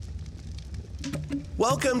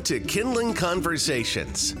Welcome to Kindling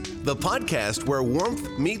Conversations, the podcast where warmth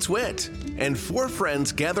meets wit, and four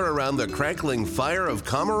friends gather around the crackling fire of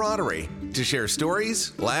camaraderie to share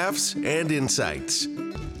stories, laughs, and insights.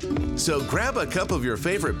 So grab a cup of your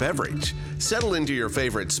favorite beverage, settle into your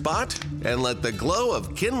favorite spot, and let the glow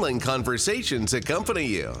of Kindling Conversations accompany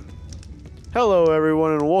you. Hello,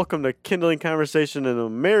 everyone, and welcome to Kindling Conversation, and a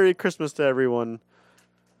Merry Christmas to everyone.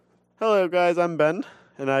 Hello, guys, I'm Ben,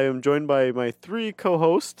 and I am joined by my three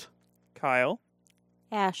co-hosts. Kyle.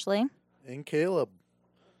 Ashley. And Caleb.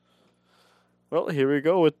 Well, here we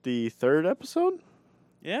go with the third episode.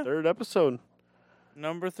 Yeah. Third episode.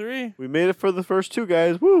 Number 3. We made it for the first two,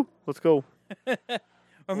 guys. Woo! Let's go.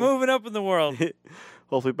 We're moving up in the world.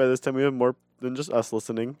 Hopefully by this time we have more than just us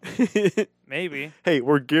listening. Maybe. Hey,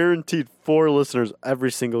 we're guaranteed 4 listeners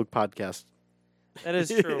every single podcast. That is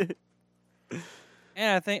true.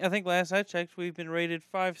 And I think last I checked, we've been rated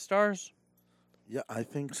 5 stars. Yeah, I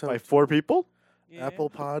think so. By 4 people? Yeah. Apple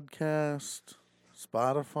Podcast,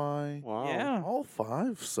 Spotify. Wow. Yeah. All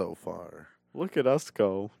 5 so far. Look at us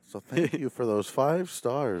go. So thank you for those 5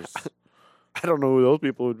 stars. I don't know who those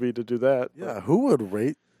people would be to do that. Yeah, who would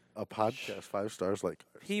rate a podcast 5 stars like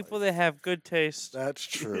ours? People that have good taste. That's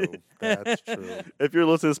true. That's true. If you're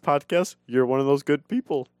listening to this podcast, you're one of those good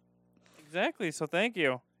people. Exactly. So thank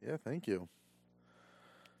you. Yeah, thank you.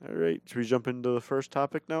 All right. Should we jump into the first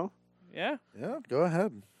topic now? Yeah. Yeah, go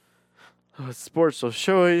ahead. Oh, it's sports. So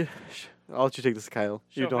I'll let you take this, Kyle.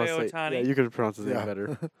 You don't Shohei have to say. Ohtani. Yeah, you can pronounce his name Yeah.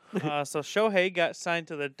 better. So Shohei got signed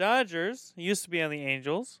to the Dodgers. He used to be on the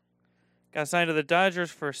Angels. Got signed to the Dodgers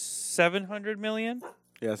for $700 million.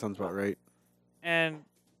 Yeah, sounds about right. And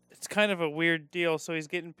it's kind of a weird deal. So he's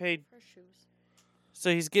getting paid.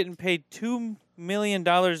 He's getting paid $2 million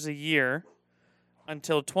a year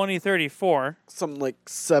until 2034. Something like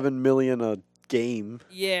 $7 million a game.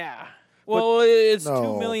 Yeah. Well, it's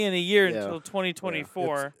No. $2 million a year Yeah. until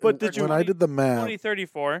 2024. But did you- When I did the math,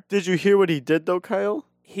 2034, Did you hear what he did though, Kyle?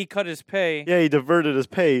 he cut his pay. Yeah, he diverted his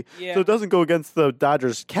pay, Yeah. so it doesn't go against the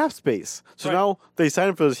Dodgers' cap space. So Right. now they signed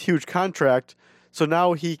him for this huge contract. So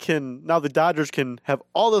now the Dodgers can have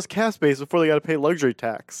all this cap space before they got to pay luxury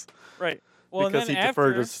tax Right. Well, because and he then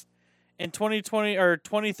deferred after, his. in 2020 or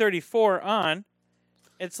 2034 on,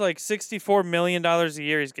 it's like $64 million a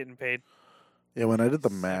year he's getting paid. yeah, when I did the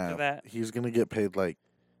After math, that. he's gonna get paid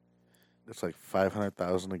it's like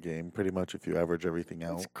 $500,000 a game, pretty much if you average everything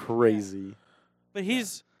out. It's crazy. But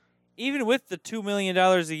he's, even with the $2 million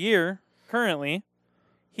a year currently,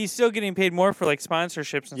 he's still getting paid more for like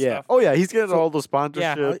sponsorships and Yeah. stuff. Oh yeah, he's getting So- all those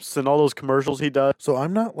sponsorships and all those commercials he does. So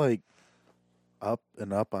I'm not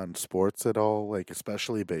up on sports at all,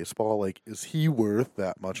 especially baseball. Is he worth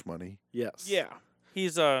that much money? Yes. Yeah.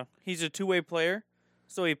 He's a two-way player,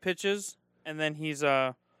 so he pitches, and then he's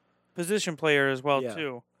a position player as well Yeah.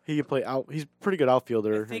 too. He can play out. He's a pretty good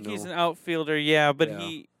outfielder. I think you he's know. an outfielder, yeah, but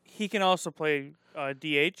Yeah. he can also play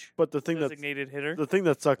DH, But the thing designated hitter. the thing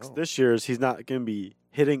that sucks Oh. this year is he's not going to be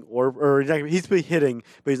hitting or he's going to be hitting,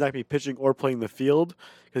 but he's not going to be pitching or playing the field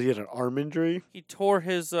because he had an arm injury. He tore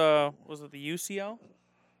his was it the UCL?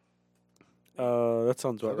 That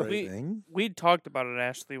sounds about Is that a right. We- thing? We'd talked about it,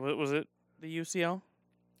 Ashley. Was it the UCL?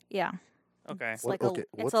 Yeah. Okay. It's What- like okay,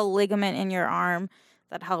 it's what's- a ligament in your arm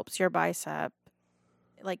that helps your bicep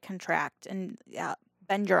contract and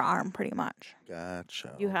bend your arm pretty much.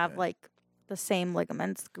 Gotcha. You have okay. the same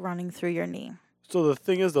ligaments running through your knee. So the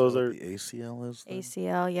thing is, those So are the ACL is then?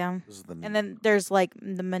 ACL, yeah. This is the And then there's the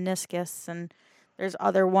meniscus and there's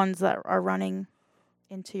other ones that are running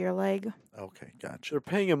into your leg. okay, gotcha. they're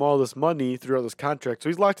paying him all this money throughout this contract, so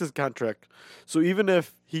he's locked his contract. So even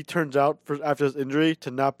if he turns out after his injury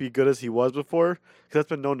to not be good as he was before, because that's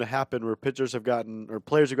been known to happen where players have gotten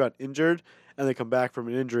injured and they come back from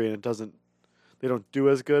an injury and they don't do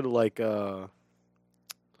as good. Like I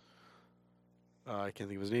can't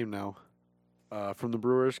think of his name now. From the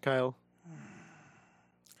Brewers, Kyle.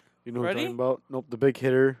 You know what I'm Freddie? talking about? Nope, the big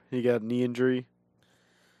hitter. He got a knee injury.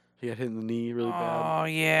 He got hit in the knee really bad. Oh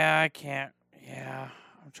yeah, I can't. Yeah,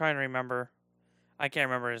 I'm trying to remember. I can't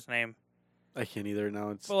remember his name. I can't either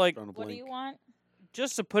now. It's But, drawing a What blank. do you want?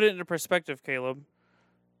 Just to put it into perspective, Caleb,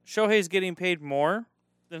 Shohei's getting paid more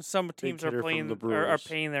than some teams hitter are from paying the are Brewers.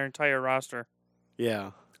 paying their entire roster.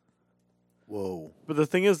 Yeah. Whoa. But the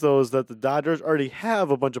thing is, though, is that the Dodgers already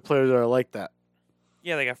have a bunch of players that are like that.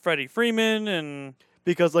 Yeah, they got Freddie Freeman and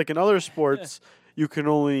Because, like in other sports, you can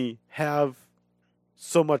only have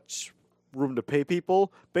so much room to pay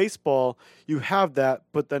people. Baseball, you have that,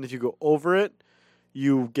 but then if you go over it,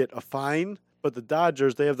 you get a fine. But the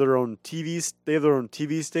Dodgers, they have their own they have their own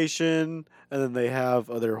TV station, and then they have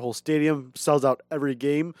their whole stadium sells out every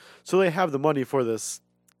game. So they have the money for this,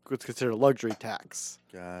 what's considered a luxury tax.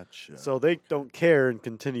 Gotcha. So they don't care and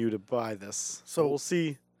continue to buy this. So So- we'll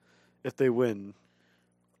see if they win.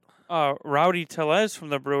 Rowdy Tellez from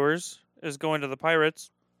the Brewers is going to the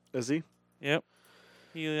Pirates. Is he? Yep.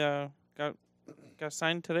 He got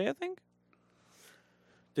signed today, I think.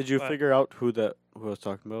 Did you But- figure out who I was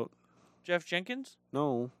talking about? Jeff Jenkins.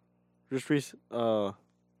 No, just we'll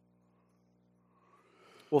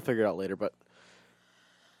figure it out later. But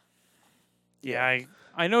Yeah,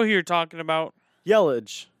 I know who you're talking about.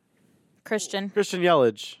 Yelich, Christian Christian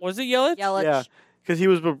Yelich. Was it Yelich? Yelich. Yeah, because he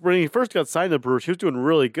was when he first got signed to the Brewers, he was doing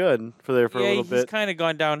really good for a Yeah, little he's bit. kind of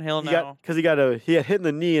gone downhill He now. had hit in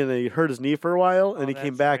the knee and he hurt his knee for a while, and Oh, he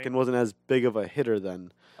came that's back right. and wasn't as big of a hitter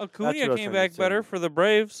then. Acuna what I was came trying to back say. better for the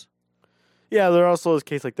Braves. Yeah, there also is a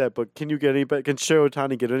case like that. But can you get any better? Can Shohei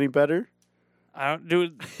Ohtani get any better? I don't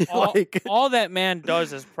do all, Like- all that man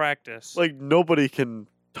does is practice. Like nobody can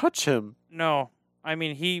touch him. No, I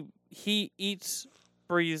mean he eats,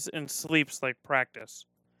 breathes, and sleeps like practice.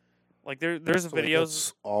 Like there's So, like, videos.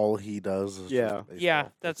 that's all he does. Is Yeah. just baseball. Yeah,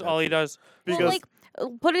 that's all he does. Because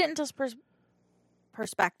Well, put it into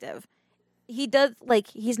perspective. He does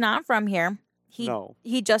he's not from here.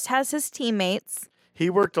 He just has his teammates. he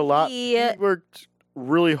worked a lot. He- He worked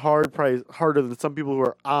really hard, probably harder than some people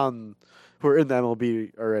who are in the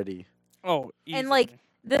MLB already. Oh, And, easily.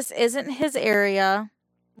 This isn't his area.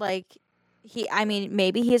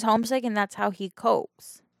 Maybe he's homesick and that's how he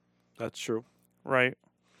copes. That's true. right.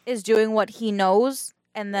 Is doing what he knows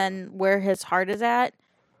and then where his heart is at.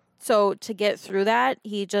 So to get through that,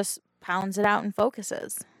 he just pounds it out and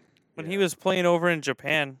focuses. When he was playing over in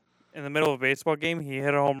Japan in the middle of a baseball game, he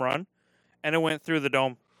hit a home run, and it went through the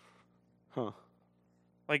dome. Huh.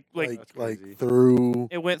 Like That's crazy. through.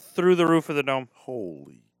 it went through the roof of the dome.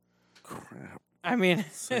 Holy crap! I mean,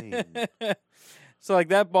 Insane. so like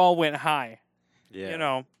that ball went high. Yeah. You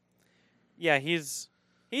know, yeah, he's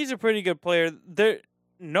a pretty good player.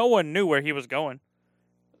 No one knew where he was going.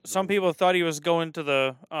 Some people thought he was going to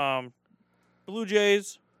the Blue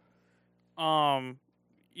Jays.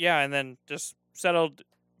 Yeah, and then just settled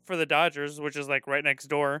for the Dodgers, which is like right next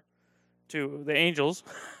door to the Angels.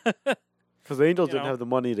 Because the Angels You didn't know. have the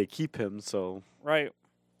money to keep him, so Right.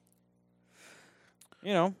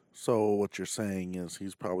 You know, So what you're saying is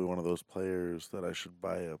he's probably one of those players that I should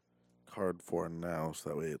buy a card for now, so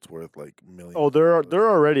that way it's worth like millions. they're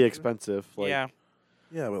already expensive. Like, yeah.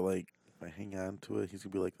 Yeah, but like if I hang on to it, he's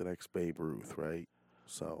gonna be like the next Babe Ruth, right?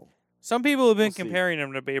 So Some people have been We'll see. comparing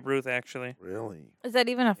him to Babe Ruth, actually. really, Is that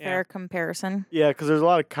even a Yeah. fair comparison? Yeah, because there's a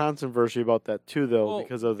lot of controversy about that too, though, Well,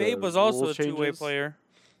 because of the Babe was also rule a two-way changes. player.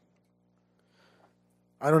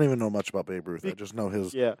 I don't even know much about Babe Ruth. I Be- just know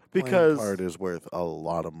his Yeah, playing because card is worth a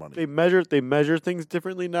lot of money. they measure things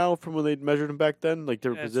differently now from when they measured him back then, like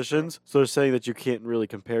different That's true. positions. So they're saying that you can't really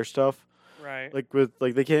compare stuff. Right. Like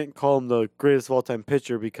they can't call him the greatest of all time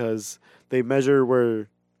pitcher because they measure where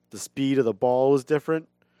the speed of the ball is different.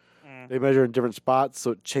 Mm. They measure in different spots,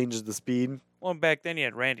 so it changes the speed. Well, back then you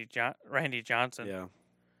had Randy Johnson. Yeah.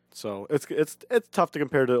 So it's tough to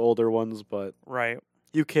compare to older ones, but Right.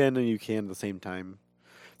 you can and you can at the same time.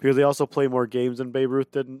 Because they also play more games than Babe Ruth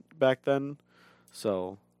did back then.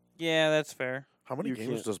 So Yeah, that's fair. How many you games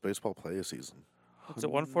can't- does baseball play a season? Is it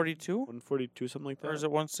 142 142, something like that. or is it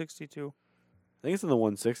 162? I think it's in the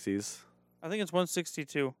 160s. I think it's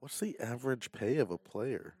 162. What's the average pay of a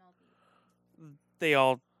player? They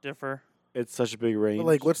all differ. It's such a big range. But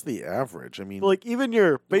like, what's the average? I mean, But, like even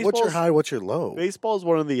your what's your baseball's, high? What's your low? baseball is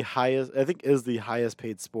one of the highest. I think is the highest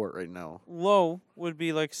paid sport right now. Low would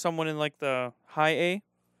be like someone in like the high A,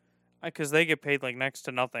 because they get paid like next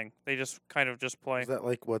to nothing. They just kind of just play. Is that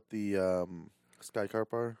like what the Sky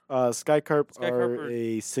Carp are? Skycarp Skycarp are are-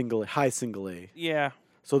 a high single A. Yeah.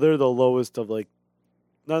 So they're the lowest of like,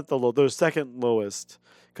 not the low. They're second lowest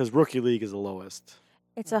because rookie league is the lowest.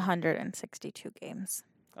 It's 162 games.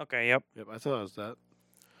 Okay. Yep. Yep, I thought it was that.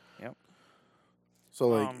 So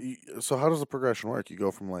like, Um, so how does the progression work? You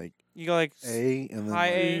go from like You go like A and then high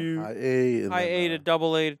like, A, high A, and high then, A to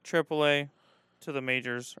double A to triple A, to the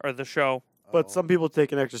majors or the show. But oh. some people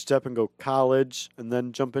take an extra step and go college and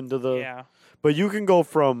then jump into the. Yeah. But you can go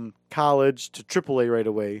from college to AAA right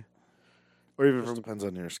away, or even Just from. depends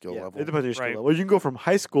on your skill Yeah, level. it depends on your skill Right. level. Or you can go from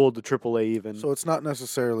high school to AAA even. So it's not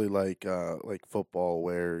necessarily like football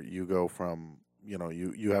where you go from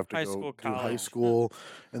you have to High go school, do high college. school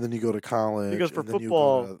and then you go to college because for and then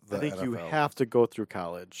football, you go to the I think you NFL. have to go through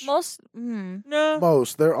college. Most No.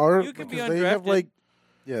 Most there are You can be because they have undrafted. like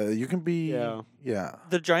Yeah, you can be. Yeah.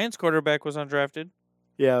 The Giants quarterback was undrafted.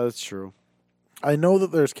 Yeah, that's true. I know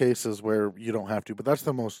that there's cases where you don't have to, but that's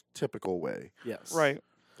the most typical way. Yes. Right.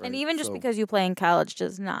 And right? even just So- because you play in college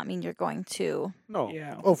does not mean you're going to. No.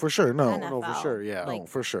 Yeah. Oh, for sure. No. NFL. No, for sure. Yeah. Like- No,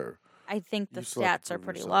 for sure. I think the You still have stats to are prove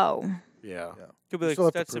pretty yourself. low. Yeah. Yeah. Could be You like still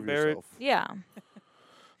have to Stetson prove Barrett. yourself. Yeah.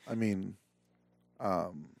 I mean, I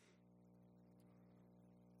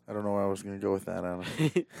don't know where I was going to go with that,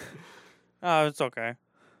 honestly. Oh, it's okay.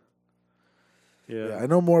 Yeah. Yeah, I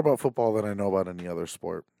know more about football than I know about any other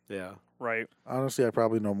sport. Yeah. Right. Honestly, I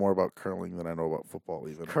probably know more about curling than I know about football,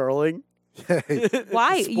 even. Curling.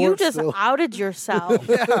 Why? You Sports just still- outed yourself.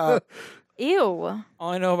 yeah. Ew.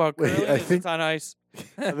 All I know about Wait, curling I is think- it's on ice.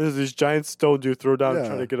 And there's these giant stones you throw down Yeah.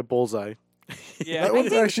 trying to get a bullseye. Yeah. That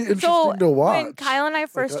was actually interesting So to watch. when Kyle and I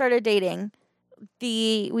first Like, started dating,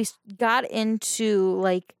 we got into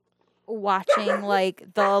like watching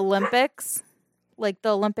like the Olympics, like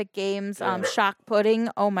the Olympic Games, Yeah. shot putting.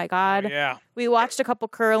 Oh my God. Yeah. We watched a couple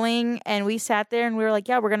curling and we sat there and we were like,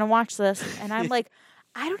 yeah, we're gonna watch this. And I'm like,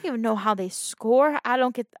 I don't even know how they score. I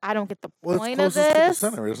don't get the well, point it's of closest to the this.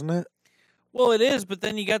 center, isn't it? Well, it is, but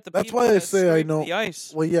then you got the That's people why I that say I scrape know- the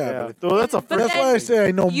ice. Well, yeah. But So that's a But that's then why I say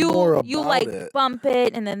I know more about You like it. bump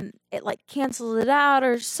it and then it like cancels it out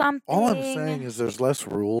or something. All I'm saying is there's less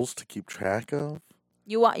rules to keep track of.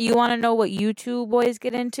 You want to know what you two boys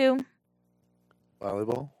get into?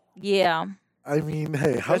 Volleyball. Yeah. I mean,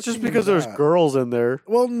 hey, how That's just can you because there's not? girls in there.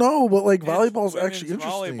 Well, no, but like It's volleyball's women's actually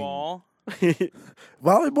interesting. Volleyball.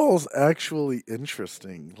 Volleyball's actually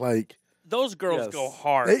interesting. Like, Those girls Yes. go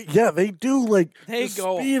hard. they do like They the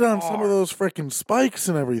go speed on some of hard. those freaking spikes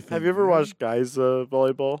and everything. Have you ever man. watched guys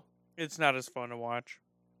volleyball? It's not as fun to watch.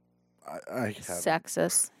 I haven't.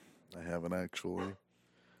 Sexist. I haven't actually.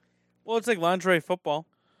 Well, it's like lingerie football.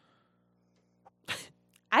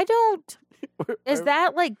 I don't. Is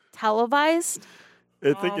that like televised?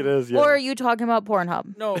 I think it is. Yeah. Or are you talking about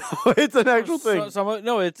Pornhub? No, it's an actual so- thing.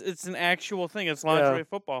 no, it's an actual thing. It's lingerie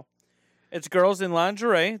football. It's girls in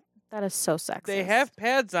lingerie. That is so sexist. They have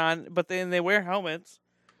pads on, but they wear helmets.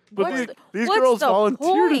 But What's these, the- these what's girls the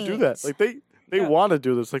volunteer to do that. point? Like they Yeah. want to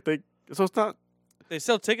do this. Like so it's not. They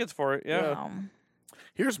sell tickets for it. Yeah. No.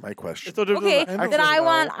 Here's my question. It's no different Okay, than I know then actual-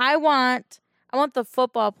 I want the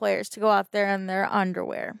football players to go out there in their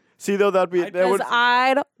underwear See though that'd be I'd- that because would.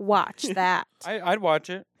 I'd watch that. I'd watch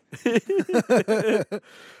it.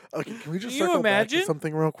 Okay, can we just Can you circle back to imagine?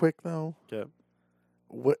 something real quick though? Yeah.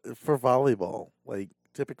 What for volleyball? Like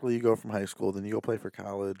typically you go from high school, then you go play for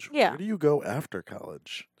college. Yeah. Where do you go after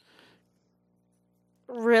college?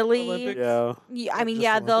 Really? Olympics? Yeah. Yeah, I mean, Just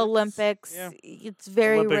yeah, the Olympics? Olympics. Yeah. It's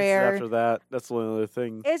very Olympics is rare. After that, that's the only other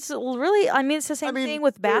thing. It's really, I mean, it's the same mean, thing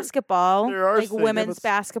with there- basketball, there are like things, women's but-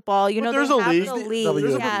 basketball. You but know, there's they a have league. the There's league. the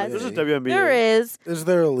Yes. There's a WNBA. WNBA. There is. Is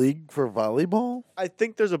there a league for volleyball? I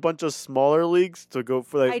think there's a bunch of smaller leagues to go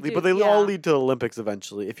for I that, do, but they yeah. all lead to Olympics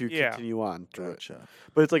eventually if you Yeah. continue on. To it. Gotcha.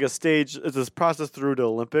 But it's like a stage. It's this process through to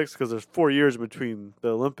Olympics because there's 4 years between the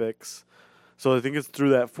Olympics. So I think it's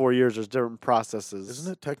through that 4 years. There's different processes.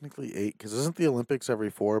 Isn't it technically 8? Because isn't the Olympics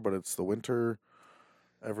every 4, but it's the winter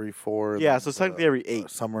every 4? and Yeah, then so it's the, technically every 8.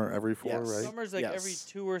 Summer every 4, Yes. right? Summer's like every Yes.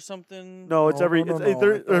 2 or something. No, it's every. No, it's, no, no. I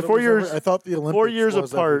they're thought it 4 was years. I thought the Olympics 4 years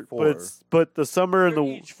was apart, every but 4. but the summer and They're the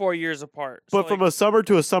each 4 years apart. but from a summer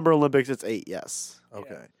to a summer Olympics, it's 8. Yes,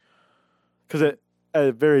 Okay. because it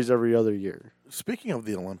varies every other year. Speaking of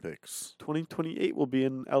the Olympics, 2028 will be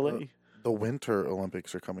in LA. the Winter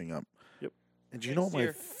Olympics are coming up. Yep. And do you know what Next my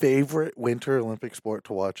year. favorite Winter Olympic sport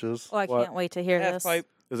to watch is? Oh, I What? can't wait to hear half this. pipe.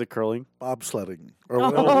 Is it curling? Bobsledding. Or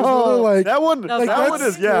Oh. whatever. They're like, That one. No, like that that's one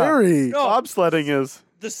is yeah. scary. No. Bobsledding is.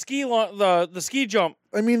 The the ski jump.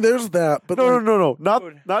 I mean, there's that, but No, like, no.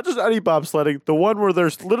 Dude. Not just any bobsledding. The one where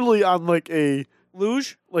there's literally on like a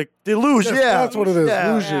Luge. deluge. yes, yeah, that's what it is. Yeah.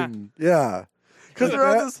 Lusion. Yeah. Because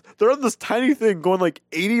That- they're on this tiny thing going like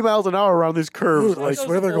 80 miles an hour around these curves. Dude, I like, those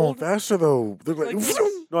swear they're going old- faster though. They're like, Like,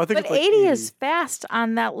 no, I think But it's like 80 is fast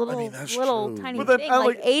on that little that's little true. tiny But then, thing. I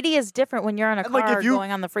Like like- 80 is different when you're on a and, like, car if you-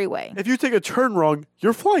 going on the freeway. If you take a turn wrong,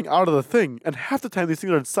 you're flying out of the thing, and half the time these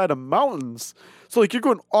things are inside of mountains. So like you're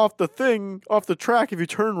going off the thing, off the track if you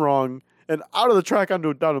turn wrong, and out of the track down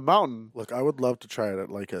a mountain. look, I would love to try it at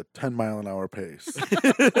like a 10-mile-an-hour pace.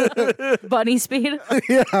 Bunny speed.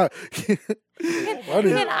 yeah. Can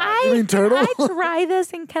You I mean turtle? Can I try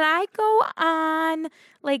this and can I go on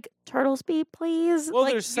like turtle speed, please? Well,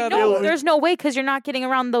 like, there's you set know, up- there's no way because you're not getting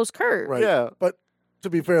around those curves. Right. Yeah. But to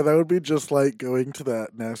be fair, that would be just like going to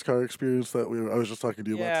that NASCAR experience that I was just talking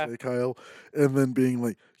to you Yeah. about today, Kyle, and then being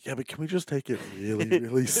like, yeah, but can we just take it really,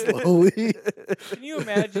 really slowly? Can you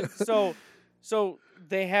imagine? So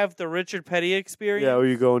they have the Richard Petty experience. Yeah, where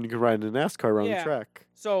you go and you can ride in a NASCAR around the Yeah. track.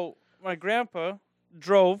 So my grandpa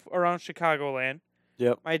drove around Chicagoland.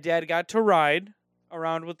 Yep. My dad got to ride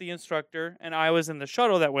around with the instructor, and I was in the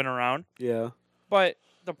shuttle that went around. Yeah. But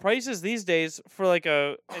the prices these days for like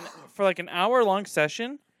an hour-long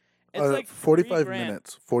session, it's like 45 $3,000.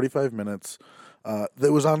 minutes. 45 minutes.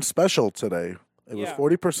 That was on special today. It was Yeah.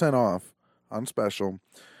 40% off on special.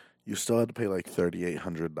 You still had to pay like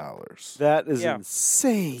 $3,800. That is Yeah.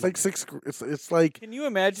 insane. It's like six. It's like Can you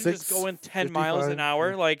imagine just going 10 miles 6:55? an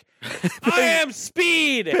hour? Like, I am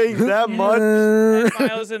speed! 10 paying that much.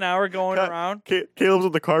 miles an hour going Ca- around. Caleb's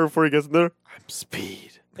in the car before he gets in there. I'm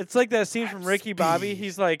speed. It's like that scene from Ricky Bobby.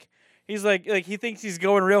 He's like he thinks he's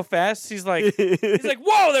going real fast. He's like,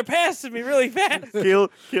 whoa, they're passing me really fast.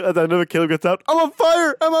 Caleb, at the end of it, Caleb gets out. I'm on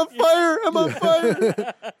fire. I'm on fire. I'm on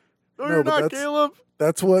fire. No, you're but not, Caleb.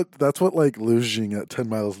 That's what like losing at 10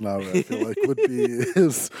 miles an hour I feel like would be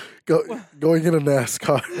is going in a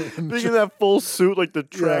NASCAR. And Being in that full suit, like the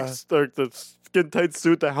tracks, like the skin tight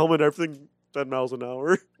suit, the helmet, everything, 10 miles an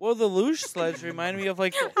hour. Well, the luge sleds remind me of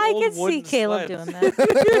like the I old can see wooden Caleb sleds. doing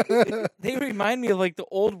that. They remind me of like the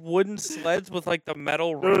old wooden sleds with like the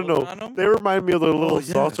metal No, rails no, on no. them. They remind me of the little yes.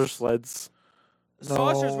 saucer sleds.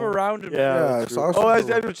 Saucers were round and Yeah. Yeah, saucers Oh, I were-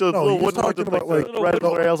 said just the No, little he's wooden ones talking with like about, like, the little red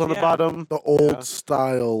wooden- rails on the yeah. bottom. the old Yeah.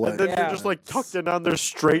 style. Like, And then Yeah. they're just like tucked in on their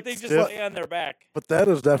straight They just stiff. lay on their back. But that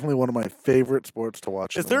is definitely one of my favorite sports to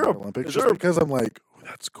watch. Is in the there a- Winter Olympics? is Just there a- because I'm like, ooh,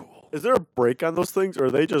 that's cool. Is there a brake on those things, or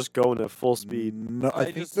are they just going at full speed? No, I I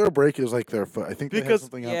think just- their brake is like their foot. I think they have Because-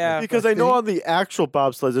 something on yeah. there. Because I know think- on the actual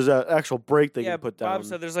bobsleds, there's an actual brake they Yeah, can put down. Bob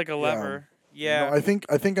said there's like a lever. Yeah. No, I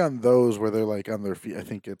think on those where they're like on their feet, I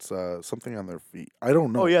think it's something on their feet. I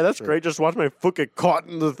don't know. Oh yeah, for that's sure. great. Just watch my foot get caught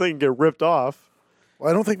in the thing, get ripped off. Well,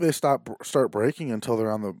 I don't think they start braking until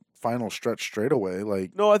they're on the final stretch straightaway.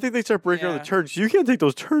 Like, No, I think they start braking on Yeah. the turns. You can't take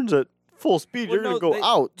those turns at full speed. Well, You're no, gonna go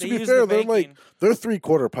out. They to be use fair, the they're like banking. they're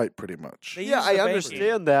 3/4 pipe pretty much. They Yeah, use I the banking.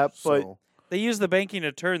 understand that, but So, They use the banking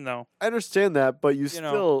to turn though. I understand that, but you know.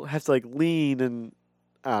 still have to like lean and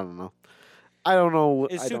I don't know. I don't know.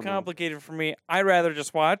 It's I too don't know. complicated for me. I'd rather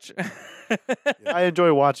just watch. I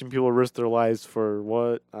enjoy watching people risk their lives for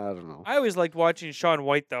what I don't know. I always liked watching Shaun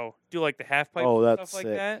White though do like the half pipe Oh, and that's stuff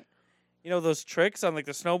like sick. that. You know those tricks on like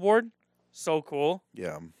the snowboard? So cool.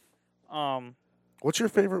 yeah. Um What's your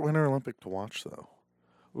favorite Winter Olympic to watch though?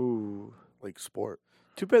 Ooh, Like sport?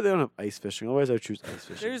 too bad they don't have ice fishing. Otherwise, I would choose ice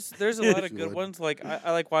fishing. there's a lot of You good would. ones. Like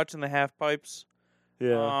I like watching the half pipes.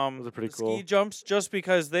 Yeah, those are pretty the cool. Ski jumps just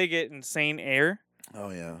because they get insane air. Oh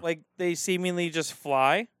yeah. Like they seemingly just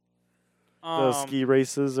fly. The ski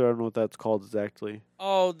races, or I don't know what that's called exactly.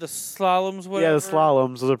 Oh, the slaloms, whatever. Yeah, the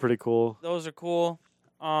slaloms. Those are pretty cool. Those are cool.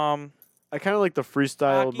 I kind of like the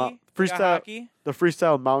freestyle, Hockey. Got freestyle, hockey. the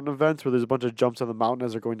freestyle mountain events where there's a bunch of jumps on the mountain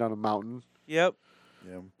as they're going down a mountain. Yep.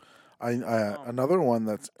 Yeah. I Oh. another one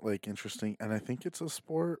that's like interesting, and I think it's a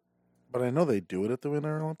sport, but I know they do it at the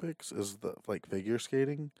Winter Olympics. Is the like figure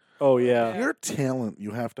skating? Oh yeah, Yeah. Your talent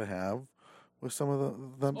you have to have with some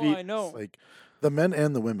of them. Oh, I know. Like the men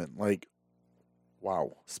and the women. Like,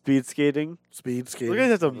 wow, speed skating. speed skating. Look at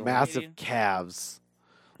that, the Speed massive skating. calves.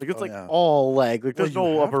 Like it's Oh, like yeah. all leg. Like Well, there's you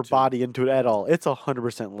no have upper to. body into it at all. It's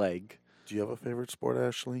 100% leg. Do you have a favorite sport,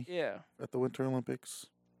 Ashley, Yeah. at the Winter Olympics?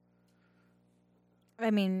 I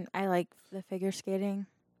mean, I like the figure skating.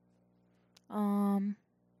 I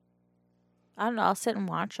don't know. I'll sit and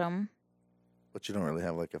watch them. But you don't really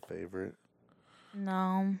have like a favorite.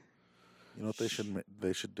 No. You know what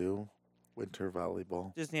they should do? Winter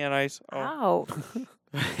volleyball. Disney on Ice. Oh. Ow.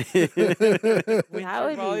 Winter That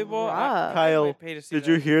would be volleyball. rough. I Kyle, might pay to see Did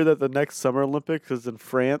that. you hear that the next Summer Olympics is in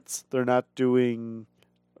France? They're not doing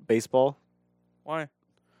baseball Why?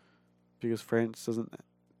 because France doesn't.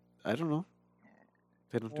 I don't know.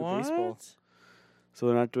 They don't do baseball, What? so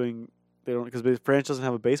they're not doing. They don't because France doesn't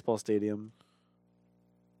have a baseball stadium.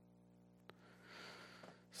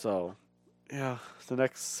 So, yeah, the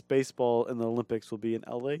next baseball in the Olympics will be in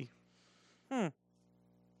LA.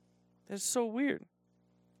 That's so weird.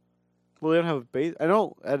 Well, they don't have a base. I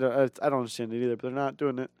don't understand it either. But they're not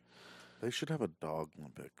doing it. They should have a dog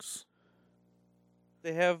Olympics.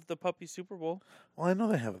 They have the puppy Super Bowl. Well, I know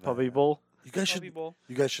they have that. Puppy Bowl. You guys Puppy should. Bowl.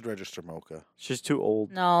 You guys should register Mocha. She's too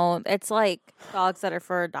old. No, it's like dogs that are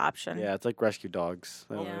for adoption. Yeah, it's like rescue dogs.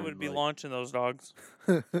 Well, Yeah. we would be Like- launching those dogs.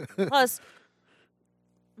 Plus,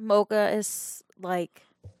 Mocha is like,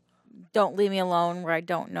 don't leave me alone where I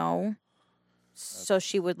don't know. So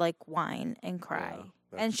she would like whine and cry. Yeah,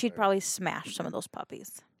 And that's she'd fair. probably smash some of those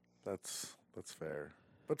puppies. That's fair,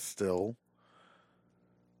 but still,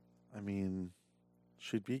 I mean,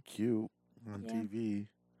 she'd be cute on Yeah. TV.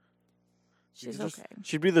 She's Just- okay.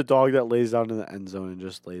 She'd be the dog that lays down in the end zone and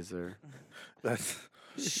just lays there. That's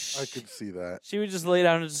I could see that. She would just lay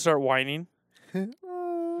down and just start whining.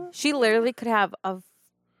 She literally could have a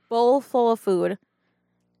bowl full of food,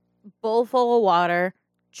 bowl full of water,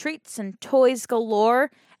 treats and toys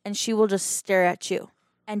galore, and she will just stare at you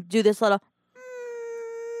and do this little.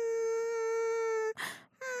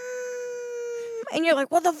 And you're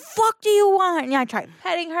like, what the fuck do you want? And I try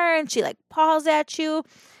petting her, and she like paws at you.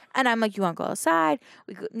 And I'm like, you want to go outside?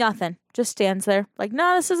 Nothing. Just stands there. Like,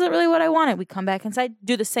 no, this isn't really what I wanted. We come back inside,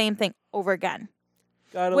 do the same thing over again.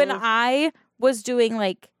 When I was doing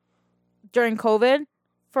like during COVID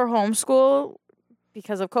for homeschool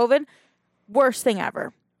because of COVID, worst thing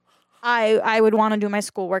ever. I would want to do my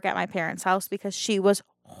schoolwork at my parents' house because she was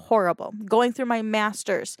horrible. Going through my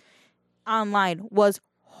master's online was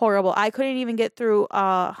horrible. I couldn't even get through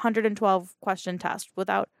a 112 question test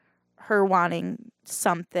without her wanting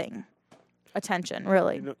something. Attention,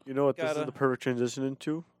 really. You know what this Gotta- is the perfect transition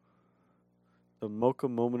into? The Mocha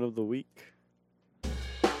moment of the week.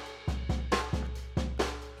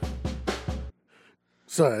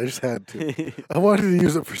 Sorry, I just had to. I wanted to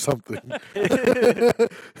use it for something.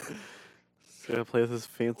 Just gotta play with this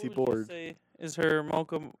fancy What would you board. say is her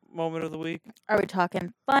Mocha moment of the week? Are we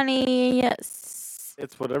talking funny? Yes.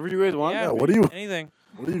 It's whatever you guys want. Yeah, what do you Anything.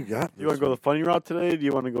 what do you got? You want to go the funny route today? Do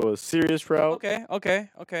you want to go a serious route?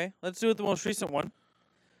 Okay. Let's do it the most recent one.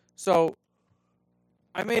 So,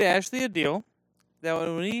 I made Ashley a deal that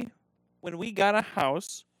when we got a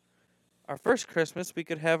house, our first Christmas, we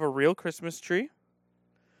could have a real Christmas tree.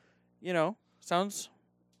 You know, sounds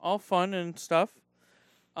all fun and stuff.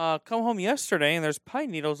 Come home yesterday and there's pine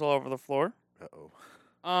needles all over the floor.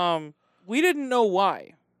 Uh-oh. We didn't know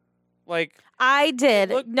why. Like, I did.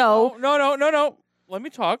 look, No. no. Let me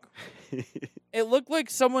talk. It looked like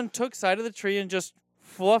someone took side of the tree and just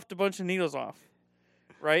fluffed a bunch of needles off.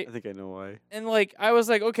 Right? I think I know why. And like I was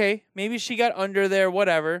like, okay, maybe she got under there,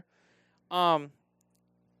 whatever.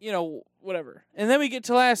 Whatever. And then we get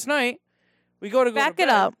to last night. We go to Back it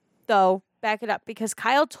up, though. Back it up because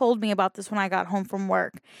Kyle told me about this when I got home from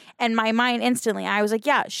work. And my mind instantly, I was like,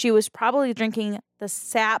 yeah, she was probably drinking the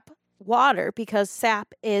sap water because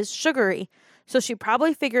sap is sugary. So she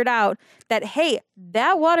probably figured out that, hey,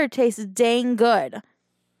 that water tastes dang good.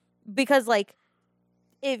 Because, like,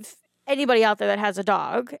 if anybody out there that has a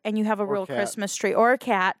dog and you have a Or real cat. Christmas tree or a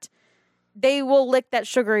cat, they will lick that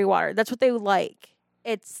sugary water. That's what they like.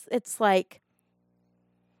 It's like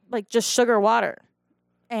just sugar water.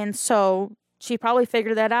 And so she probably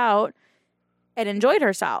figured that out and enjoyed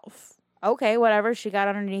herself. Okay, whatever. She got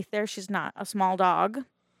underneath there. She's not a small dog.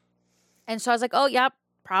 And so I was like, oh, yep,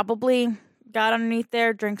 probably got underneath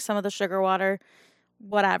there, drink some of the sugar water,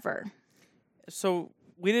 whatever. So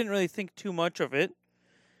we didn't really think too much of it.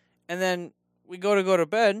 And then we go to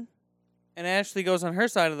bed, and Ashley goes on her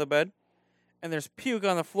side of the bed, and there's puke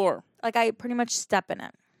on the floor, Like I pretty much step in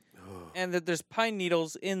it. and that there's pine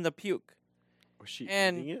needles in the puke. Was she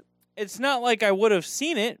And- eating it? It's not like I would have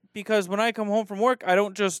seen it because when I come home from work, I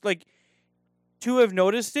don't just like to have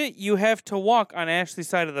noticed it. You have to walk on Ashley's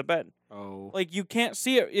side of the bed. Oh. Like you can't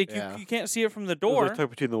see it. Like, Yeah. you can't see it from the It was door. like tucked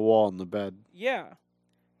between the wall and the bed. Yeah.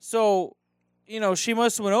 So, she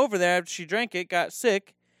must have went over there after she drank it, got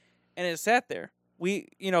sick, and it sat there.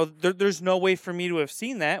 There's no way for me to have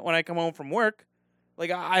seen that when I come home from work. Like,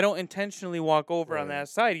 I don't intentionally walk over on Right. that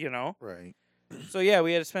side, Right. So, yeah,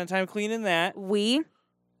 we had to spend time cleaning that.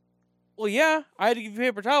 Well, yeah, I had to give you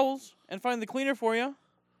paper towels and find the cleaner for you.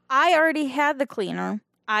 I already had the cleaner.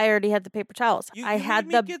 I already had the paper towels. I had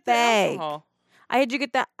made me the get bag. alcohol. I had you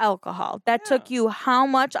get the alcohol. That Yeah. took you how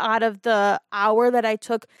much out of the hour that I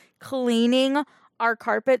took cleaning our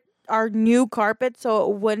carpet, our new carpet,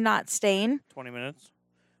 so it would not stain? 20 minutes.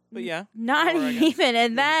 But, yeah. Not hour, I guess. even.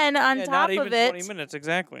 And then on Yeah, top not even of it, 20 minutes,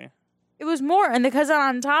 exactly. it was more. And because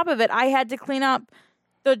on top of it, I had to clean up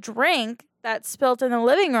the drink that spilt in the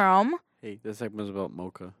living room. Hey, this segment is about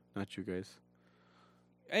Mocha, not you guys.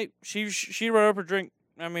 Hey, she wrote up her drink.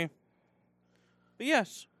 I mean, but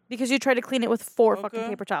yes. Because you tried to clean it with four fucking Mocha-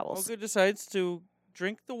 paper towels. Mocha decides to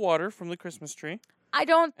drink the water from the Christmas tree I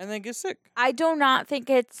don't and then get sick. I do not think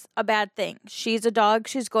it's a bad thing. She's a dog.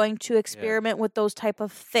 She's going to experiment with those type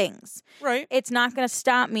of things. Right. It's not going to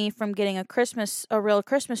stop me from getting a real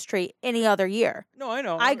Christmas tree any other year. No, I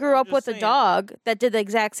know. I grew I'm up just with a saying. dog that did the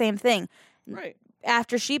exact same thing. Right.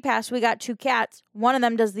 After she passed, we got 2 cats. One of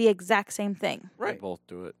them does the exact same thing. They Right. both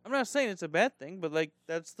do it. I'm not saying it's a bad thing, but like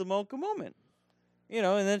that's the Mocha moment. And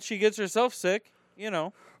then she gets herself sick,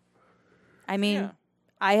 I mean, Yeah.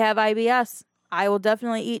 I have IBS. I will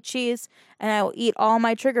definitely eat cheese, and I will eat all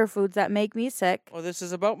my trigger foods that make me sick. Well, this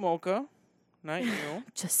is about Mocha. not you.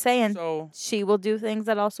 Just saying. So She will do things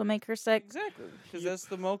that also make her sick. exactly, because that's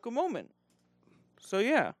the Mocha moment. So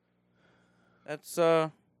yeah, that's I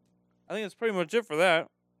think that's pretty much it for that.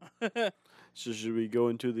 So should we go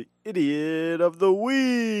into the idiot of the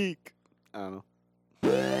week? I don't know.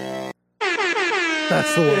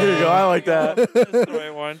 That's the one. There you go. I like that. That's the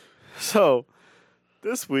right one. So,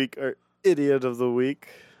 this week, our idiot of the week,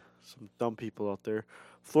 some dumb people out there.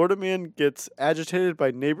 Florida man gets agitated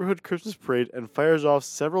by neighborhood Christmas parade and fires off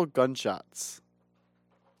several gunshots.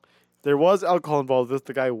 There was alcohol involved with this.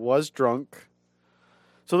 The guy was drunk.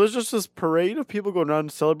 So there's just this parade of people going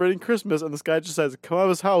around celebrating Christmas, and this guy just decides to come out of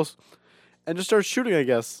his house and just starts shooting, I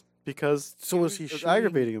guess, because So was he it was shooting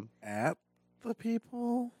aggravating him. at the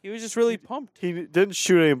people? He was just really pumped. He didn't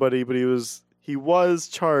shoot anybody, but he was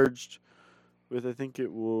charged with, I think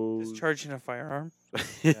it was Discharging a firearm.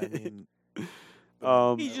 Yeah, I mean,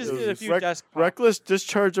 He it just was did a few desk pops. reckless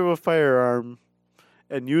discharge of a firearm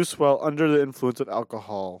and use while under the influence of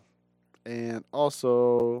alcohol, and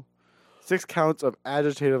also 6 counts of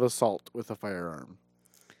agitative assault with a firearm.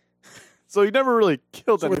 So he never really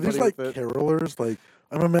killed so were anybody these like with it. carolers? Like,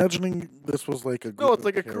 I'm imagining this was like a group No, it's of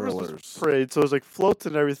like a carolers. Christmas parade. So it was like floats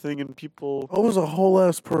and everything, and people. Oh, it was a whole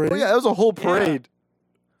ass parade. Oh yeah, it was a whole Yeah. parade.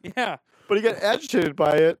 Yeah, But he got agitated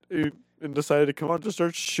by it and decided to come out and just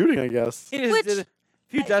start shooting, I guess. he just Which- did a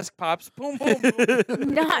few desk pops. Boom, boom,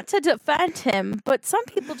 boom. Not to defend him, but some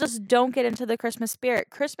people just don't get into the Christmas spirit.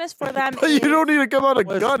 Christmas for them But you is don't need to come out a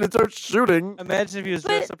Was- gun and start shooting. Imagine if he was But-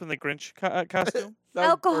 dressed up in the Grinch costume. That was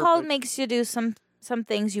alcohol perfect. makes you do some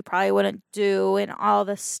things you probably wouldn't do and all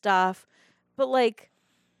this stuff. But like,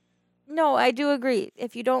 no, I do agree.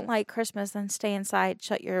 If you don't like Christmas, then stay inside,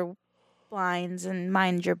 shut your blinds, and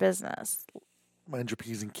mind your business. Mind your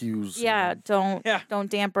P's and Q's. Yeah, don't Yeah.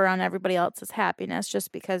 damper on everybody else's happiness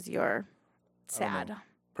just because you're sad.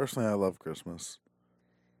 Personally, I love Christmas.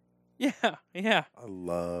 Yeah, yeah. I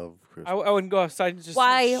love I Christmas. wouldn't go outside and just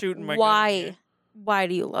Why? shooting my Why? gun. Why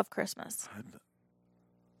do you love Christmas?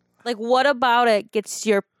 Like, what about it gets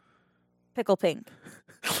your pickle pink?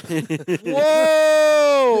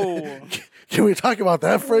 Whoa! Can we talk about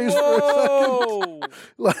that phrase for a Whoa! second?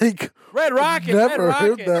 Like, Red Rocket. never Red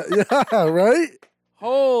heard Rocket. that. Yeah, right.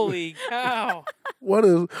 Holy cow! What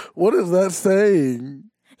is that saying?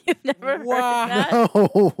 You've never Wow. heard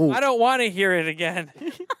that? No. I don't want to hear it again.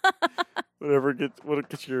 What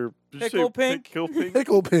gets your did you say Pickle pink? Pickle pink?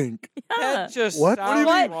 Pickle pink. That just What? sounds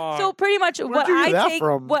What do you mean? wrong. So pretty much what you get I that take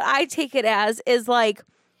from? what I take it as is like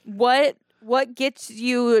what gets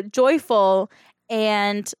you joyful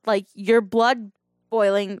and like your blood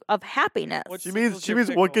boiling of happiness. What She tickles means your what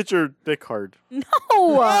pickle? gets your dick hard. No.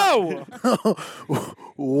 Whoa!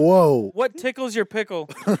 Whoa. What tickles your pickle?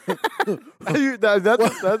 that's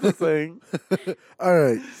the thing. All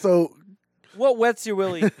right. So What wets your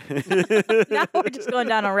willy? Now we're just going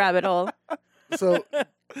down a rabbit hole. so How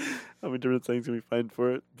many different things can we find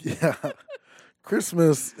for it? yeah.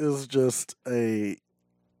 Christmas is just a,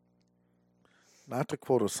 not to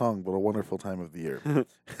quote a song, but a wonderful time of the year.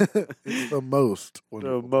 It's the most The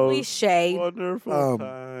wonderful. most Cliche. wonderful Um,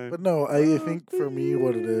 time. But no, I think for me,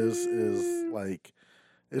 what it is like,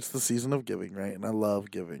 it's the season of giving, right? And I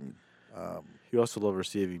love giving. You also love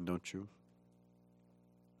receiving, don't you?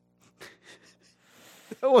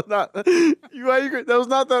 That was not. That was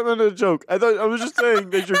not that meant a joke. I was just saying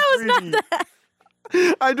that you're That was not greedy. that.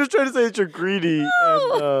 I'm just trying to say that you're greedy,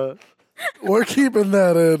 and We're keeping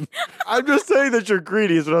that in. I'm just saying that you're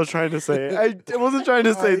greedy is what I was trying to say. I wasn't trying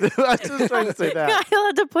to say that. I was just trying to say that. Kyle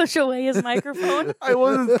had to push away his microphone. I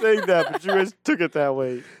wasn't saying that, but you guys took it that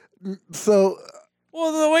way. So,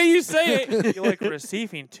 Well, the way you say it, you like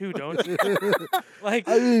receiving too, don't you? Like,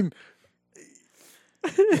 I mean,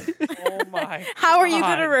 oh my! How are you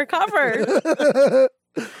going to God. recover?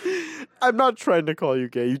 I'm not trying to call you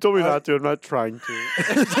gay. You told me not to. I'm not trying to.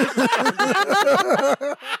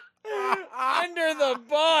 Under the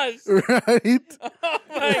bus. right? Oh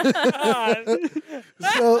my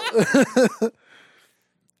god!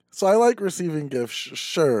 So I like receiving gifts.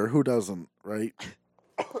 Sure, who doesn't, right?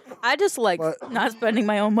 I just like But- not spending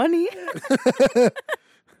my own money.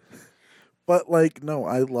 But like, no,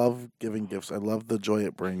 I love giving gifts. I love the joy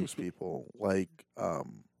it brings people. Like,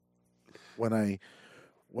 when I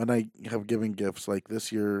have given gifts, like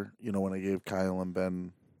this year, when I gave Kyle and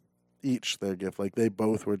Ben each their gift, like they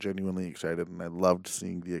both were genuinely excited, and I loved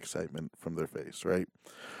seeing the excitement from their face, right?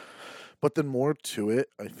 But then more to it,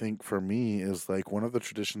 I think for me is like one of the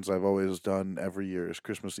traditions I've always done every year is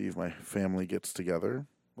Christmas Eve. My family gets together,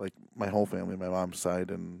 like my whole family, my mom's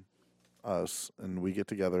side and us, and we get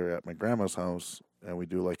together at my grandma's house and we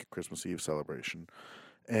do like a Christmas Eve celebration.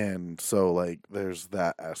 And so, like, there's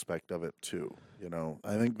that aspect of it too. You know,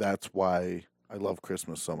 I think that's why I love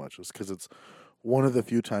Christmas so much, is because it's one of the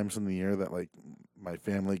few times in the year that, like, my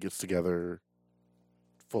family gets together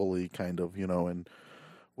fully, kind of, you know, and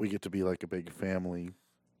we get to be like a big family.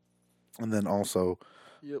 And then also,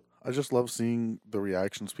 Yep. I just love seeing the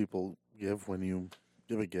reactions people give when you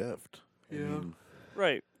give a gift. I Yeah. mean,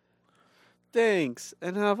 Right. Thanks.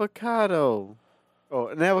 An avocado. Oh,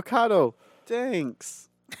 an avocado. Thanks.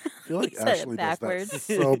 I feel like He said it Ashley does that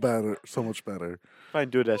backwards. so much better. Fine,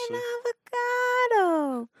 do it, An Ashley.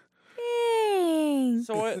 avocado.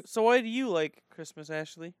 Thanks. So why do you like Christmas,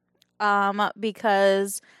 Ashley?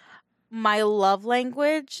 Because my love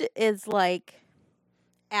language is like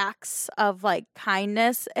acts of like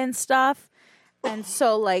kindness and stuff. And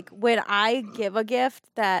so like when I give a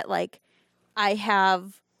gift that like I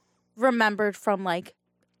have remembered from like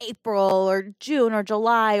April or June or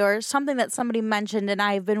July or something that somebody mentioned and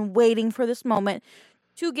I've been waiting for this moment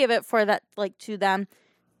to give it for that like to them,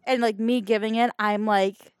 and like me giving it, I'm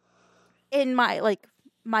like in my like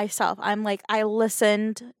myself. I'm like, I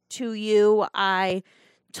listened to you. I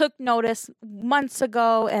took notice months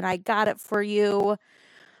ago and I got it for you.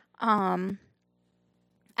 And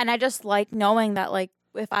I just like knowing that like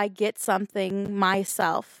if I get something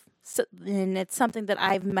myself, and it's something that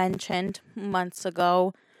I've mentioned months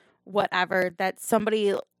ago, whatever, that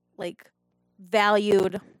somebody like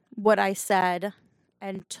valued what I said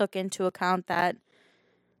and took into account that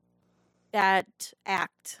that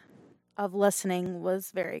act of listening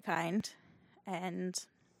was very kind, and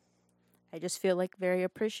I just feel like very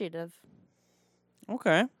appreciative.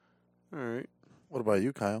 Okay. All right. What about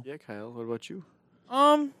you, Kyle? Yeah, Kyle. What about you?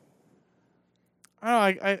 I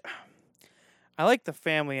don't know. I like the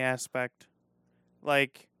family aspect,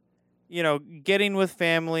 like, you know, getting with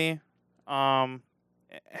family,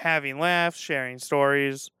 having laughs, sharing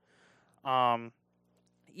stories.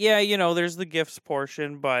 Yeah, you know, there's the gifts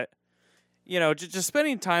portion, but you know, just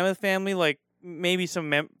spending time with family, like maybe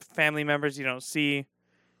some family members you don't see,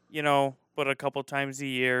 you know, but a couple times a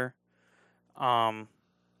year.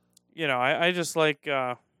 You know, I just like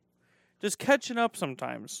just catching up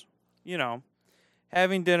sometimes, you know,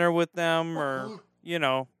 having dinner with them, or you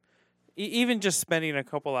know, even just spending a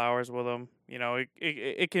couple hours with them, you know,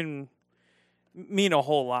 it can mean a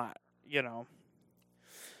whole lot, you know.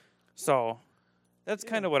 So that's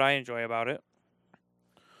kind of what I enjoy about it.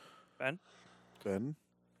 Ben? Ben?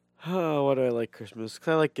 Oh, what do I like Christmas? 'Cause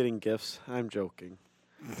I like getting gifts. I'm joking.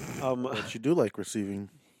 But you do like receiving.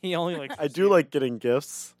 He only likes I do like getting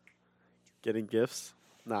gifts. Getting gifts,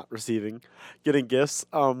 not receiving. Getting gifts.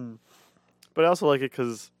 But I also like it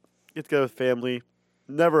because get together with family.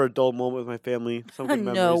 Never a dull moment with my family. Some good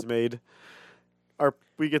memories Nope. made.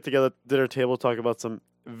 We get together at dinner table, talk about some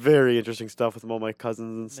very interesting stuff with all my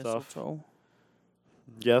cousins and stuff. mistletoe.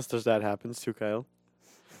 Yes, there's that happens too, Kyle.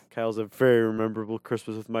 Kyle's a very memorable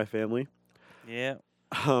Christmas with my family. Yeah.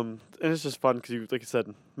 And it's just fun because, like I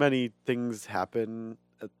said, many things happen,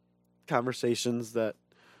 conversations that,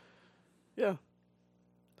 yeah.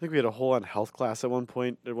 I think we had a whole on health class at one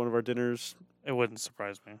point at one of our dinners. It wouldn't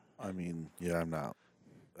surprise me. I mean, yeah, I'm not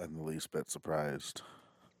in the least bit surprised.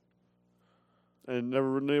 And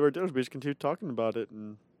never any of our dinners, we just continued talking about it.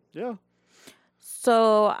 And yeah.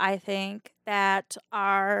 So I think that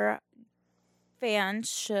our fans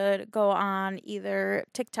should go on either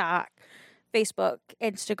TikTok, Facebook,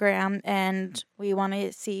 Instagram, and we want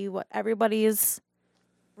to see what everybody's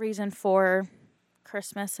reason for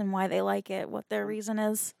Christmas and why they like it, what their reason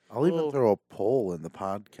is. I'll even Well- throw a poll in the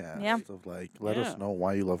podcast Yeah. of like, let Yeah. us know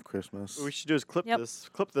why you love Christmas. What we should do is clip Yep.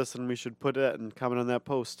 this, and we should put it and comment on that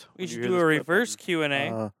post. We when should you hear do a this clip. reverse Q&A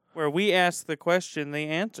Uh, where we ask the question, they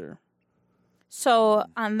answer. So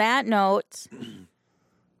on that note,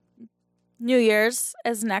 New Year's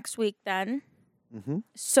is next week then. mm-hmm.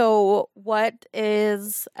 So what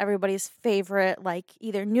is everybody's favorite, like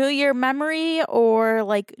either New Year memory or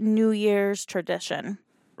like New Year's tradition?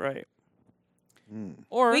 Right. Mm.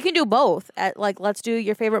 Or We can do both. Let's do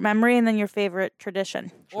your favorite memory and then your favorite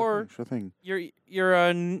tradition. Or- Sure thing.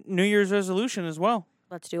 your New Year's resolution as well.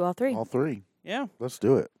 Let's do all three. All three. Yeah. Let's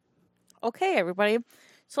do it. Okay, everybody.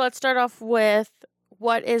 So let's start off with,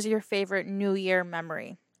 what is your favorite New Year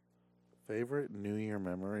memory? Favorite New Year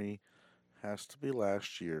memory has to be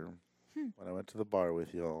last year when I went to the bar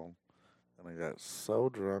with y'all and I got so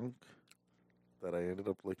drunk that I ended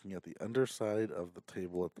up looking at the underside of the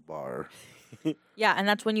table at the bar. Yeah, and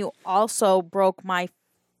that's when you also broke my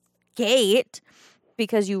gate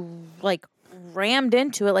because you like rammed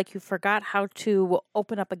into it like you forgot how to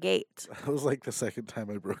open up a gate. That was like the second time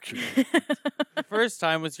I broke your gate. The first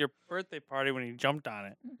time was your birthday party when you jumped on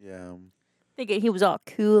it. Yeah. Thinking he was all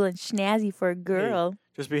cool and snazzy for a girl.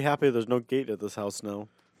 Just be happy there's no gate at this house now.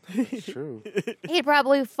 It's true. He'd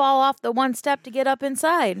probably fall off the one step to get up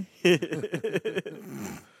inside.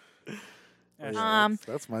 Yeah,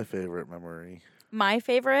 that's my favorite memory. My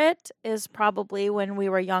favorite is probably when we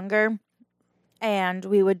were younger and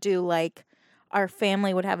we would do like our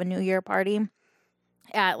family would have a New Year party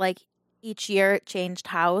at like each year it changed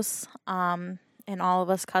house. And all of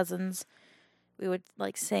us cousins, we would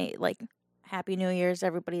like say like Happy New Year's.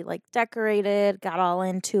 Everybody like decorated, got all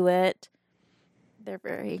into it. They're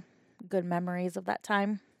very good memories of that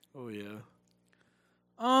time. Oh yeah.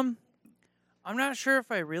 I'm not sure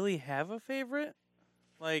if I really have a favorite.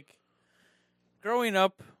 Like, growing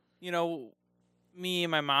up, you know, me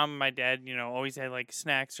and my mom and my dad, you know, always had like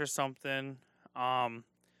snacks or something.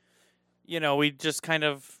 You know, we'd just kind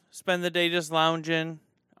of spend the day just lounging.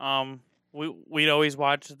 We'd always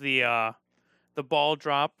watch the ball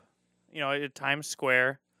drop, you know, at Times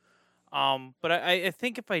Square. But I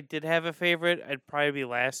think if I did have a favorite, I'd probably be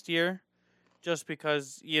last year, just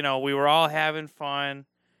because, you know, we were all having fun.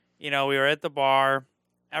 You know, we were at the bar.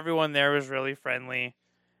 Everyone there was really friendly.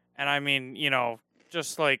 And I mean, you know,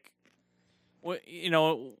 just like, you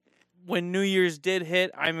know, when New Year's did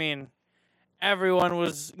hit, I mean, everyone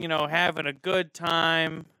was, you know, having a good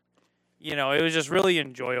time. You know, it was just really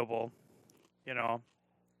enjoyable, you know.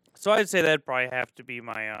 So I'd say that'd probably have to be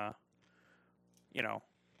my, you know,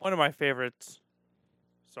 one of my favorites.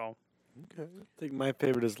 So. Okay. I think my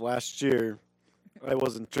favorite is last year. I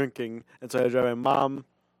wasn't drinking, and so I had to drive my mom,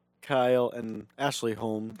 Kyle, and Ashley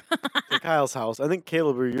home to Kyle's house. I think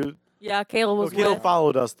Caleb, were you? Yeah, Caleb was Caleb with.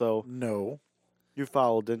 followed us though. No, You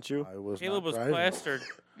followed, didn't you? I was Caleb not was driving. plastered.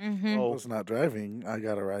 Mm-hmm. I Oh, was not driving. I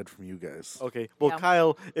got a ride from you guys. okay. Well, Yeah.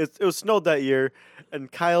 Kyle, it was snowed that year,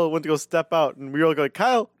 and Kyle went to go step out, and we were like,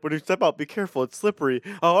 Kyle, when you step out, be careful. It's slippery.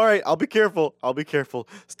 Oh, all right, I'll be careful. I'll be careful.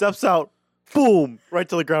 Steps out, boom, right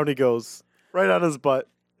to the ground he goes, right on his butt.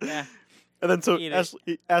 Yeah. And then so Eat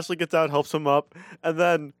it. Ashley gets out, helps him up, and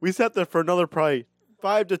then we sat there for another probably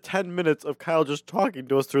 5 to 10 minutes of Kyle just talking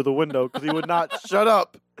to us through the window because he would not shut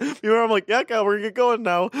up. You know, I'm like, yeah, Kyle, we're gonna get going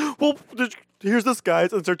now. Well, here's this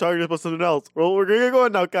guys, and start talking about something else. Well, we're gonna get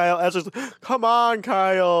going now, Kyle. Ashley's like, come on,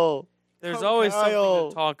 Kyle. There's Come, always something Kyle.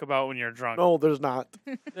 to talk about when you're drunk. No, there's not.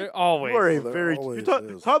 There always. You are a There very. always Talk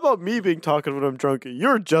is. about me being talking when I'm drunk.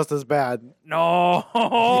 You're just as bad. No.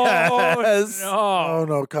 Yes. No. Oh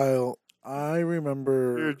no, Kyle. I You're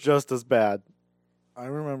remember. just as bad. I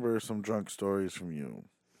remember some drunk stories from you.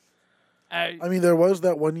 I, I mean, there was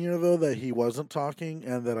that one year though that he wasn't talking,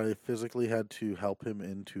 and that I physically had to help him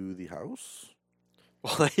into the house.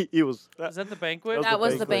 Well, he was. was that the banquet? That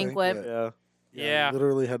was the banquet. Yeah. Yeah. I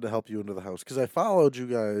literally had to help you into the house because I followed you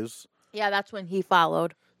guys. Yeah, that's when he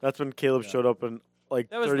followed. That's when Caleb Yeah. showed up in like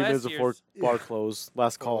That was 30 last minutes before year's. bar Yeah. close.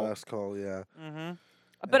 Last call. Last call, yeah. Mm-hmm.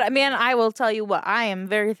 But I mean, I will tell you what, I am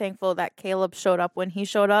very thankful that Caleb showed up when he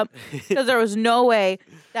showed up because there was no way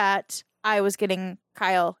that I was getting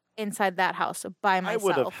Kyle inside that house by I myself.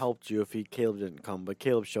 would have helped you if Caleb didn't come, but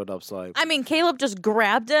Caleb showed up, so I mean, Caleb just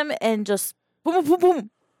grabbed him and just boom, boom, boom,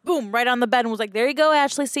 boom, right on the bed and was like, there you go,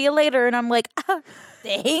 Ashley, see you later. And I'm like,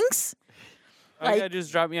 thanks. All you Like- gotta do is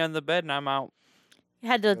drop me on the bed and I'm out.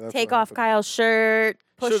 Had to Yeah, that's take what off happened. Kyle's shirt,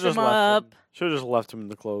 push Should've him just left up. Should have just left him in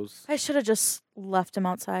the clothes. I should have just left him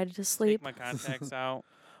outside to Take sleep. my contacts out.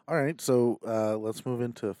 All right, so let's move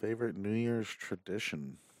into a favorite New Year's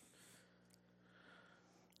tradition.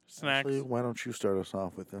 Snacks. Ashley, why don't you start us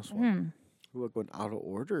off with this one? Hmm. We're going out of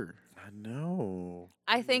order. I know.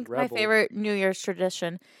 I think my Rebel. favorite New Year's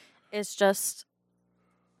tradition is just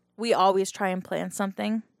we always try and plan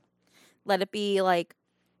something. Let it be like,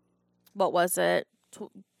 what was it?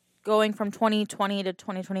 Going from 2020 to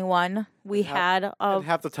 2021, we And had a And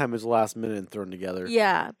half the time is last minute and thrown together.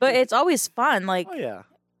 yeah, but it's always fun. Like Oh yeah.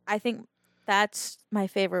 I think that's my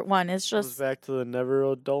favorite one. It's Goes just back to the never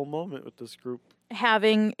a dull moment with this group.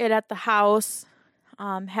 having it at the house,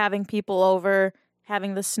 having people over,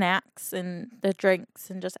 having the snacks and the drinks,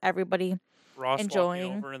 and just everybody. Ross walking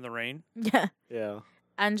Enjoying. over in the rain. Yeah. Yeah.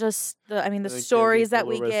 And just the And then stories Candy that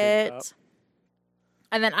we Full of Racing get. Top.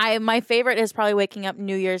 And then my favorite is probably waking up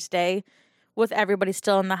New Year's Day with everybody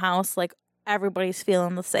still in the house, like everybody's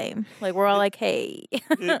feeling the same. Like we're all like, hey.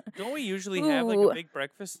 Don't we usually have like Ooh. a big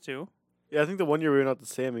breakfast too? Yeah, I think the one year we went out to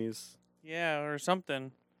Sammy's. Yeah, or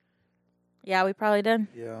something. Yeah, we probably did.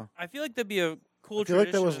 Yeah. I feel like that'd be a cool I feel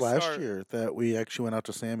like that tradition was to last start. year that we actually went out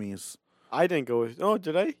to Sammy's. I didn't go. Oh,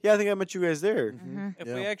 did I? Yeah, I think I met you guys there. If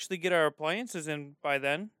we actually get our appliances in by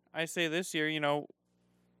then, I say this year,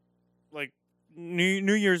 like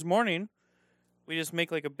New Year's morning, we just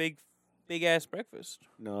make like a big ass breakfast.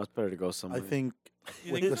 No, it's better to go somewhere. I think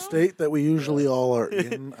You with think the so? state that we usually all are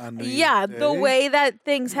in on New Yeah, Year's the Day, way that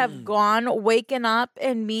things have gone, waking up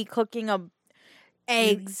and me cooking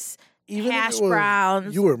eggs, even if hash it was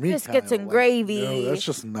browns, you or me, biscuits Kyle, and like, gravy. No, that's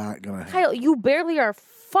just not gonna happen. Kyle, you barely are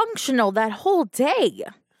functional that whole day.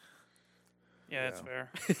 Yeah, that's fair.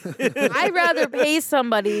 I'd rather pay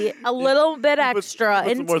somebody a little bit extra put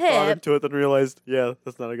some and more thought tip. into it, then realized, yeah,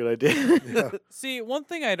 that's not a good idea. See, one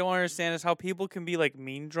thing I don't understand is how people can be like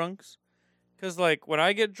mean drunks. Because like when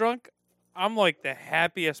I get drunk, I'm like the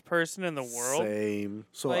happiest person in the world. Same.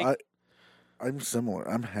 So like- I'm similar.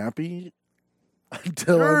 I'm happy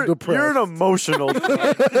until I'm depressed. You're an emotional.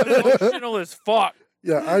 Emotional as fuck.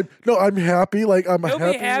 Yeah, I'm happy. Like I'm You'll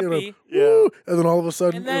happy. be happy. Yeah. Woo, and then all of a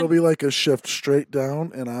sudden And then- it'll be like a shift straight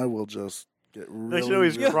down, and I will just get Next really. you know,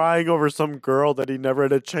 he's really- crying over some girl that he never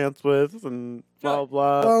had a chance with, and blah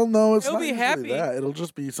blah. Well, no, it's He'll not be usually happy. that. It'll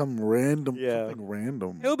just be some random, Yeah. something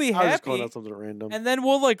random. He'll be I was just calling happy. out something random. And then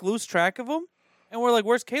we'll like lose track of him. And we're like,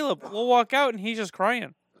 where's Caleb? We'll walk out and he's just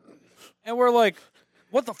crying. And we're like,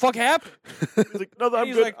 what the fuck happened? He's like, no, I'm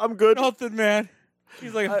He's good. like, I'm good. Nothing, man.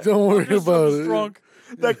 He's like, Don't worry I'm just about it. drunk.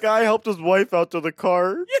 That guy helped his wife out to the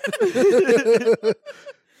car.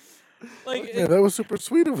 Like, Yeah, that was super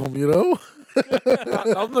sweet of him, you know.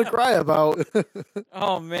 Nothing to cry about.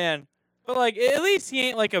 oh man. But like, at least he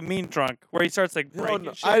ain't like a mean drunk where he starts like No, breaking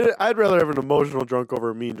no, shit. I'd rather have an emotional drunk over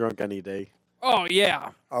a mean drunk any day. Oh yeah.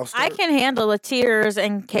 I'll I start, can handle the tears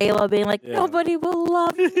and Kayla being like, Yeah. nobody will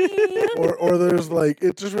love me. or there's like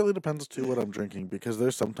it just really depends too what I'm drinking, because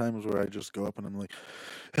there's sometimes where I just go up and I'm like,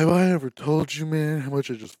 have I ever told you, man, how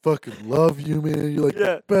much I just fucking love you, man? You're like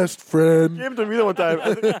Yeah. my best friend. You came to me that one time.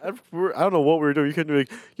 I don't know what we were doing. You came to me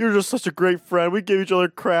like, you're just such a great friend. We gave each other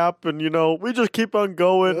crap, and we just keep on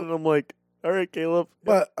going. Yep. And I'm like, all right, Caleb.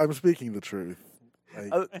 But I'm speaking the truth.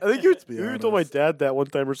 Like, I think you be you told my honest. dad that one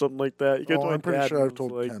time or something like that. You came to my I'm pretty dad sure and I've was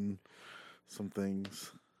told like, Ken some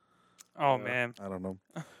things. Oh man. I don't know.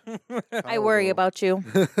 I Kyle, worry though. about you.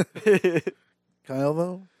 Kyle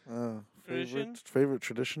though. Tradition? Favorite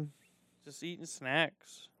tradition. Just eating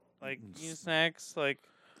snacks. Like eating snacks. Like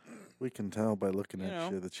We can tell by looking You at know.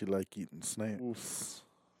 you that you like eating snacks.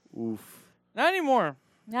 Oof. not anymore.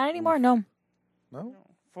 Not anymore, no. No?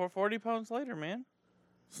 For 40 pounds later, man.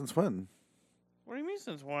 Since when? What do you mean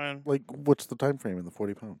since when? Like, what's the time frame in the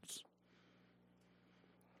 40 pounds?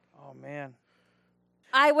 Oh man.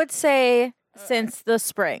 I would say since the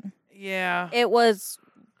spring. Yeah. It was,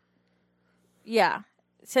 yeah,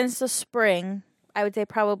 since the spring. I would say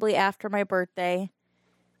probably after my birthday,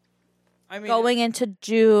 I mean, going into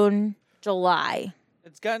June, July.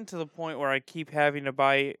 it's gotten to the point where I keep having to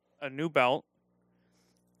buy a new belt,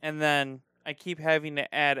 and then I keep having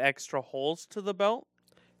to add extra holes to the belt.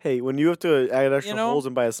 Hey, when you have to add extra know- holes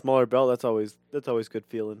and buy a smaller belt, that's always good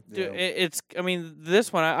feeling. Dude, it's. I mean,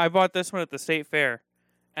 this one I bought this one at the state fair,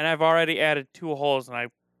 and I've already added 2 holes, and I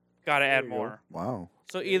got to add you go. more. Wow.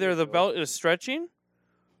 So either the belt is stretching,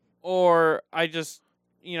 or I just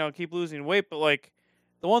keep losing weight. But like,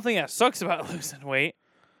 the one thing that sucks about losing weight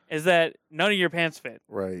is that none of your pants fit,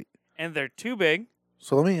 Right. and they're too big.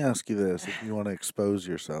 So let me ask you this. If you want to expose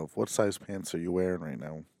yourself, what size pants are you wearing right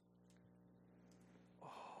now?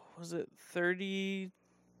 Was it 30,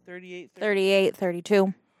 38, 38,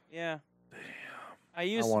 32. Yeah. I I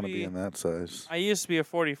used want to to be in that size. I used to be a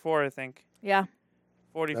 44, I think. Yeah.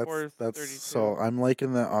 44, That's 32. so I'm like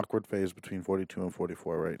in that awkward phase between 42 and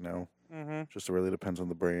 44 right now. Mm-hmm. Just it really depends on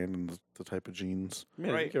the brand and the type of jeans.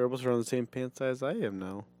 Man, I Right. think you're almost around the same pant size I am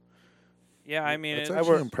now. Yeah, I mean, That's it's, actually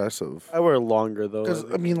wear- impressive. I wear longer though. Because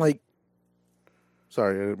I mean, like,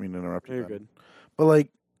 sorry, I didn't mean to interrupt you. you're Ben. good. But like,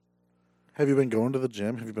 have you been going to the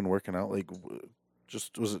gym? Have you been working out? Like, does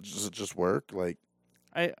it just work? Like,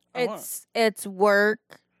 I want, It's work.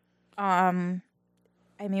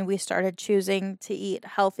 I mean, we started choosing to eat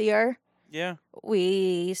healthier. yeah.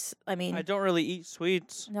 I mean, I don't really eat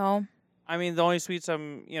sweets. no. I mean, the only sweets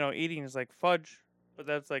I'm, eating is like fudge, but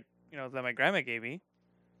that's like, that my grandma gave me.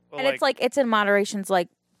 But And it's like, it's in moderations. Like,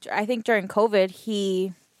 I think during COVID,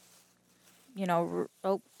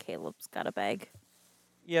 oh, Caleb's got a bag.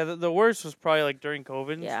 yeah, the worst was probably like during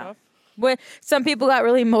COVID and Yeah. stuff. When some people got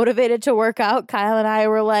really motivated to work out, Kyle and I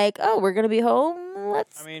were like, oh, we're going to be home.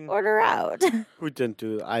 Let's I mean- order out. Who didn't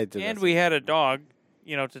do that? I did. And that we same- had a dog,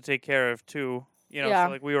 to take care of too. Yeah.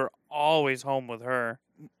 So like we were always home with her.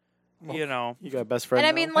 You know. You got a best friend. And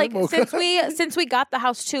I now? mean, like, Mocha. since we got the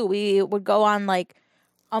house too, we would go on like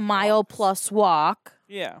a mile plus walk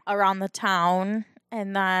Yeah. around the town,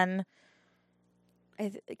 and then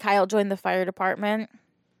Kyle joined the fire department.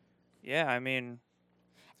 Yeah, I mean,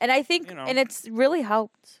 And I think, You know. and it's really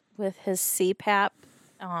helped with his CPAP,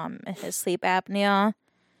 and his sleep apnea.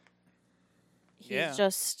 He's Yeah.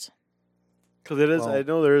 just, Because it is, Well- I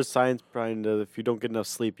know there is science behind it. If you don't get enough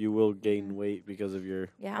sleep, you will gain weight because of your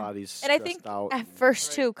Yeah. body's and I stressed think out. at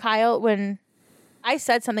first too, Kyle, when I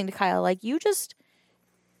said something to Kyle, like,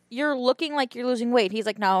 you're looking like you're losing weight. He's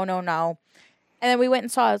like, no, no, no. And then we went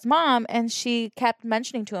and saw his mom, and she kept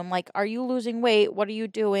mentioning to him, like, are you losing weight? What are you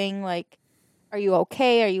doing? Like, are you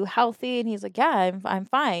okay? Are you healthy? And he's like, yeah, I'm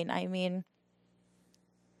fine. I mean,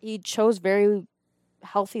 he chose very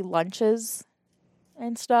healthy lunches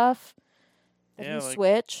and stuff. And Yeah, he like-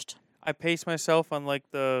 switched. I pace myself on like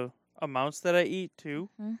the amounts that I eat too.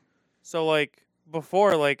 Mhm. So like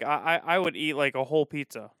before, like I would eat like a whole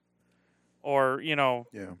pizza, or Yeah.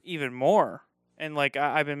 even more. And like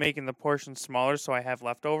I've been making the portions smaller so I have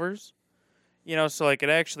leftovers. So like it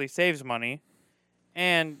actually saves money,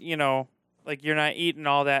 and like you're not eating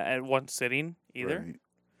all that at one sitting either. Right.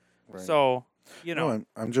 Right. So No,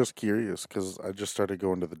 I'm just curious because I just started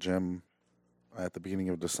going to the gym at the beginning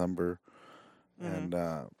of December, Mhm.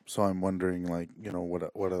 and so I'm wondering, like,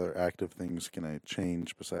 what other active things can I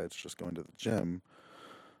change besides just going to the gym?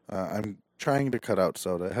 I'm trying to cut out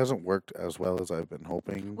soda. It hasn't worked as well as I've been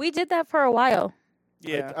hoping. We did that for a while.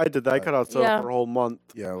 yeah, I did that. I cut out soda Yeah. for a whole month.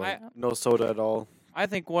 Yeah, like, No soda at all. I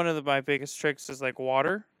think one of my biggest tricks is like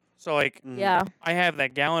water. So like Mhm. Yeah. I have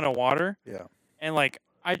that gallon of water, yeah. and like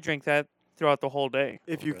I drink that throughout the whole day.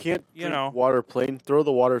 If you Okay. can't You drink know. water plain, throw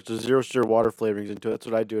the water to zero sugar water flavorings into it. That's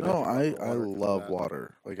what I do. and No, drink I the water 'cause of love that.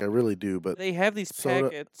 water. Like, I really do. But They have these Soda-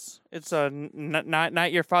 packets. It's a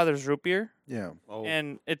not your father's root beer, yeah, Oh,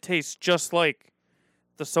 and it tastes just like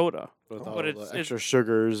the soda, with but all the it's- extra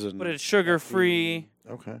sugars and. but it's sugar free.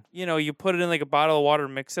 okay. You put it in like a bottle of water,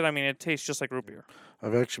 mix it. I mean, it tastes just like root beer.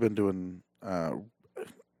 I've actually been doing.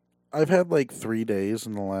 I've had like 3 days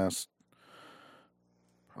in the last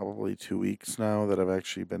probably 2 weeks now that I've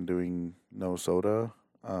actually been doing no soda.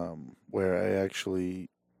 Where I actually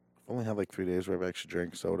I've only had like 3 days where I've actually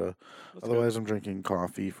drank soda. That's good. Otherwise, I'm drinking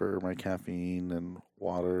coffee for my caffeine and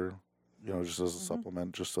water. Just as a Mhm.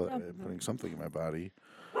 supplement, just so that Yep. I'm putting something in my body.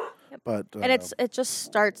 Yep. But And it just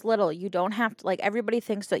starts little. You don't have to, like, everybody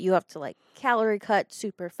thinks that you have to, like, calorie cut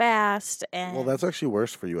super fast. And well, that's actually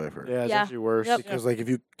worse for you, I've heard. Yeah, it's Yeah. actually worse. Yep. Because like if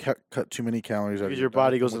you cut too many calories out of Because your your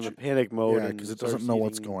body diet, goes then into what panic mode. yeah, and 'cause it starts doesn't know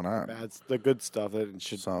what's eating going on. That's the good stuff that it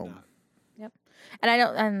should So- not. And I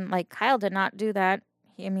know, and like Kyle did not do that.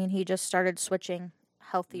 He just started switching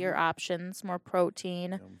healthier options, more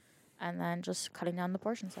protein, Yeah. and then just cutting down the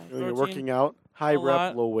portion size. When you're Protein, working out, high a rep,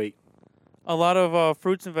 lot. low weight. A lot of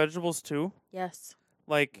fruits and vegetables too. Yes.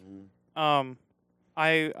 Like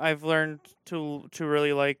I've learned to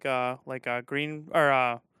really like green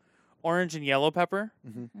or orange and yellow pepper.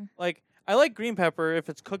 Mhm. Like I like green pepper if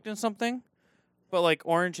it's cooked in something, but like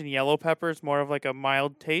orange and yellow pepper is more of like a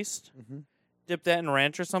mild taste. Mhm. Dip that in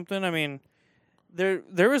ranch or something. I mean,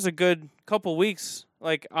 there was a good couple weeks.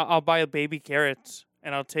 Like I'll buy baby carrots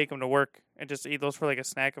and I'll take them to work and just eat those for like a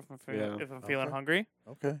snack if Yeah. if I'm feeling Okay. hungry.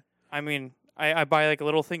 Okay. I mean, I buy like a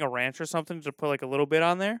little thing of ranch or something to put like a little bit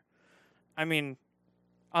on there. I mean,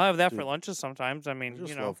 I'll have that for Dude, lunches sometimes. I I mean,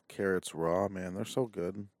 just love carrots raw, man. They're so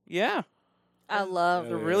good. yeah, I love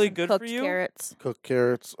they're Yeah. really some good for cooked you. carrots. Cooked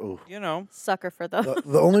carrots. Oh, Sucker for those.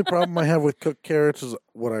 the only problem I have with cooked carrots is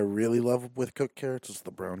what I really love with cooked carrots is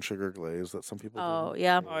the brown sugar glaze that some people Oh, do.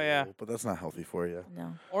 yeah. Oh, yeah. But that's not healthy for you.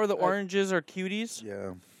 No. Or the oranges or cuties.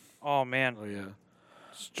 Yeah. Oh man, Oh yeah.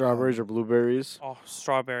 Strawberries or blueberries? oh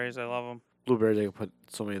strawberries, I love them. Blueberries, I can put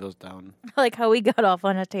so many of those down. Like how we got off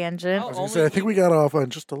on a tangent. Oh, I was Only gonna say I think we got off on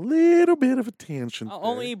just a little bit of a tangent. I'll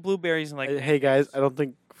only eat blueberries and like. Hey guys, pancakes. I don't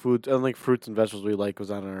think fruits and vegetables we like was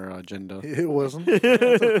on our agenda. there. It wasn't.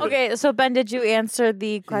 Okay, so Ben, did you answer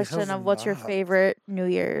the question has of what's your not. favorite New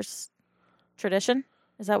Year's tradition?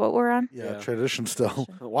 Is that what we're on? Yeah, Yeah. tradition still.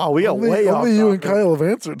 Wow, we got only way off. only you and topic. Kyle have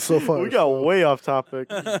answered so far. We got way off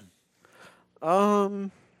topic. I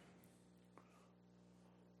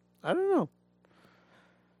don't know.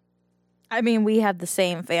 I mean, we have the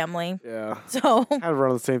same family, Yeah. so Kind of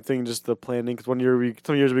around the same thing, just the planning. Because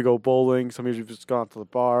some years we go bowling, some years we've just gone out to the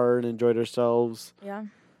bar and enjoyed ourselves. yeah.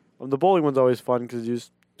 The bowling one's always fun because you're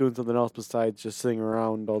just doing something else besides just sitting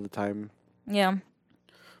around all the time. Yeah.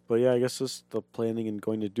 But yeah, I guess just the planning and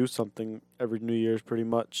going to do something every New Year's pretty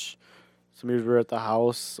much. Some years we're at the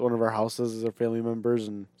house, one of our houses as our family members,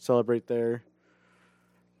 and celebrate there.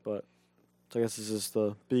 But so I guess it's just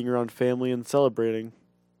the being around family and celebrating.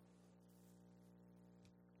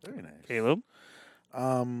 Very nice. Caleb?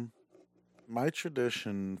 My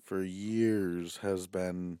tradition for years has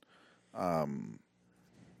been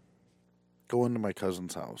going to my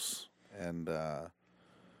cousin's house, and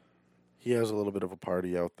he has a little bit of a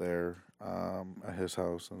party out there at his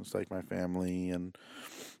house, and it's like my family and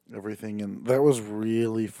everything, and that was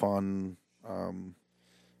really fun.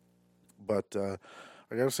 But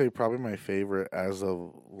I gotta say, probably my favorite as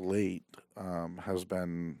of late has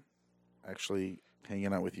been actually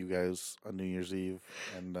hanging out with you guys on New Year's Eve,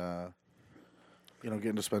 and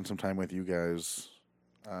getting to spend some time with you guys.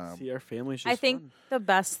 See, our family's just I think fun. the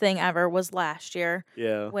best thing ever was last year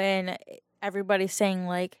Yeah. when everybody's saying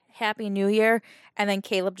like Happy New Year, and then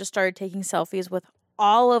Caleb just started taking selfies with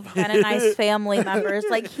all of Ben and I's family members.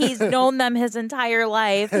 Like he's known them his entire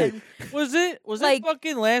life. And Was it Like-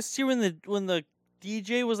 fucking last year when the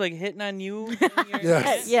DJ was like hitting on you?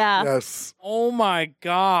 Yes. Yeah. Yes. Oh my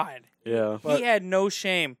god. Yeah. He had no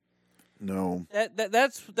shame. No.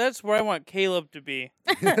 That's where I want Caleb to be.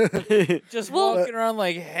 Just Well- walking around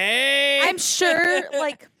like, hey. I'm sure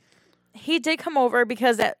like he did come over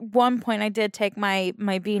because at one point I did take my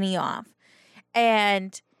beanie off.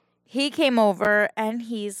 And he came over and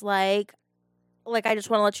he's like I just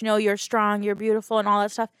want to let you know you're strong, you're beautiful, and all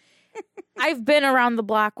that stuff. I've been around the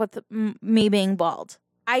block with me being bald.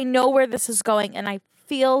 I know where this is going, and I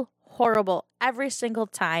feel horrible every single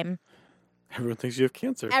time. Everyone thinks you have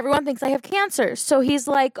cancer. Everyone thinks I have cancer. So he's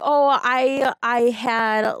like, "Oh, I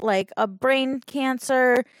had like a brain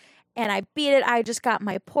cancer, and I beat it. I just got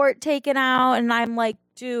my port taken out." And I'm like,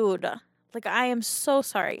 "Dude, like I am so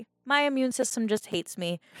sorry. My immune system just hates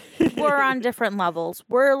me. We're on different levels.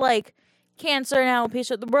 We're like cancer and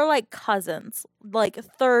alopecia. We're like cousins, like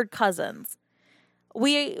third cousins.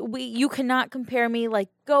 We you cannot compare me. Like,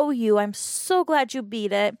 go you. I'm so glad you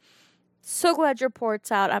beat it. So glad your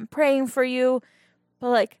port's out. I'm praying for you." But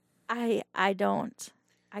like I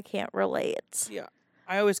can't relate. Yeah,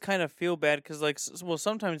 I always kind of feel bad because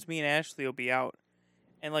sometimes me and Ashley will be out,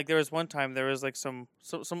 and like there was one time there was like some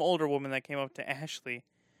older woman that came up to Ashley,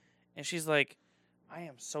 and she's like, "I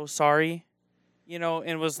am so sorry,"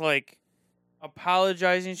 and was like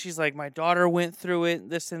apologizing. She's like, "My daughter went through it,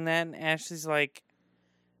 this and that," and Ashley's like,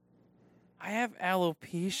 "I have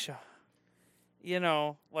alopecia,"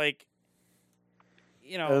 And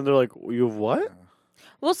they're like, "You have what?"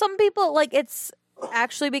 Well, some people like it's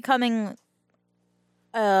actually becoming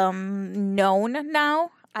known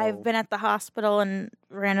now. I've been at the hospital and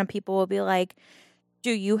random people will be like,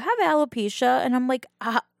 "Do you have alopecia?" And I'm like,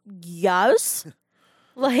 yes."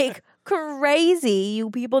 Like crazy. You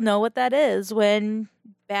people know what that is. When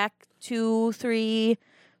back 2, 3,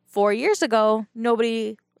 4 years ago,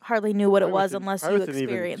 nobody hardly knew what it was unless you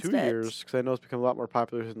experienced even 2 it. years, because I know it's become a lot more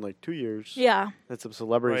popular in like 2 years. Yeah. And some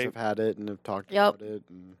celebrities Right. have had it and have talked Yep. about it.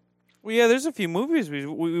 And Well, yeah, there's a few movies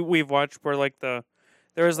we've watched where like there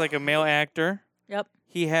was like a male actor. Yep.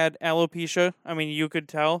 He had alopecia. I mean, you could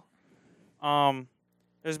tell.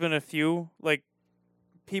 There's been a few like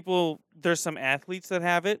people. There's some athletes that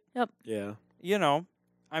have it. yeah.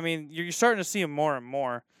 I mean, you're starting to see them more and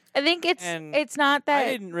more. I think And it's not that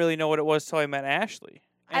I didn't really know what it was till I met Ashley.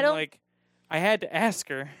 And I don't- like. I had to ask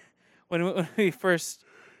her when we first,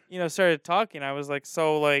 started talking. I was like,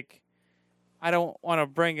 so like, I don't want to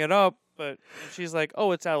bring it up, but and she's like,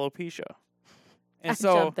 oh, it's alopecia. And I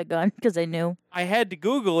so jumped the gun because I knew. I had to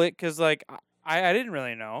Google it because like I didn't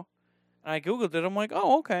really know, and I Googled it. I'm like,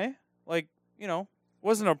 oh, okay, like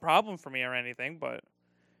wasn't a problem for me or anything, but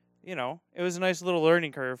it was a nice little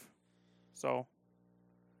learning curve. So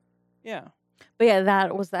yeah, But yeah,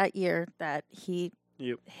 that was that year that he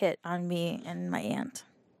Yep. hit on me and my aunt.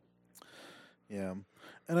 Yeah.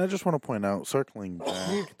 And I just want to point out, circling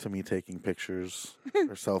back to me taking pictures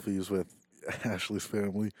or selfies with Ashley's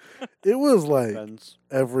family, it was like Ben's.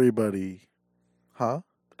 everybody. Huh?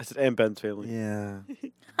 I said, and Ben's family. Yeah.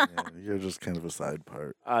 Yeah, you're just kind of a side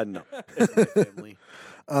part. No. It's my family.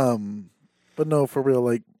 But no, for real,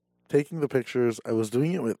 like taking the pictures, I was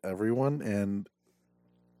doing it with everyone, and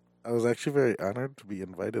I was actually very honored to be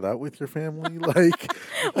invited out with your family. Like,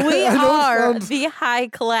 We I know it are sounds- the high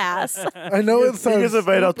class. I know it You sounds guys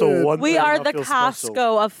invite out to stupid. one We thing, are I'll the feel special.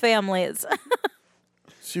 Costco of families.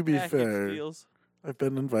 To be Package fair, deals. I've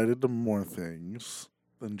been invited to more things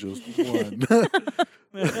than just one.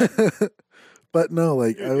 But no,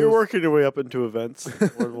 like I You're was, working your way up into events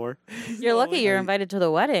more and more. You're lucky you're I- invited to the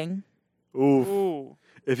wedding. Oof. Ooh,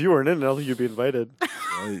 If you weren't in it, I don't think you'd be invited.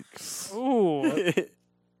 Yikes. ooh.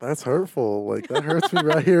 That's hurtful. Like that hurts me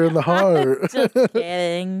right here in the heart. Just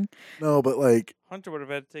kidding. No, but like, Hunter would have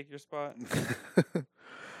had to take your spot.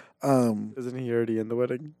 um, Isn't he already in the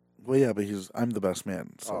wedding? Well, yeah, but I'm the best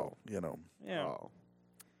man, so Yeah. Oh.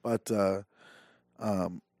 But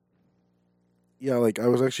yeah, like I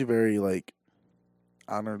was actually very like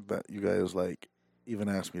honored that you guys like even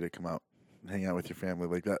asked me to come out and hang out with your family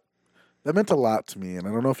like that. That meant a lot to me, and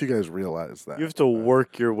I don't know if you guys realize that. You have to but,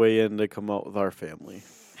 work your way in to come out with our family.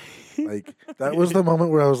 Like that was the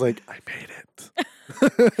moment where I was like, I made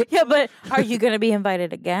it. Yeah, but are you going to be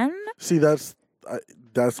invited again? See, that's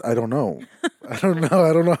I don't know. I don't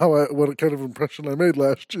know what kind of impression I made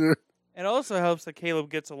last year. It also helps that Caleb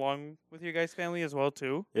gets along with your guys' family as well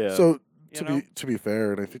too. Yeah. So You know? to be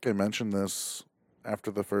fair, and I think I mentioned this after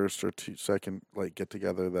the first or second like get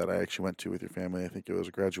together that I actually went to with your family. I think it was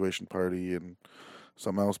a graduation party and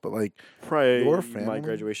something else, but like probably your my family?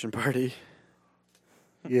 graduation party.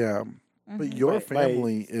 yeah, but Mhm. your My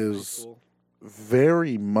family high is school.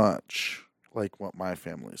 very much like what my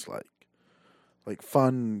family's like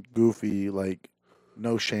fun, goofy, like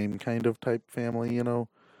no shame kind of type family, and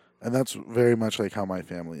that's very much like how my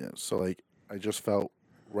family is. So like I just felt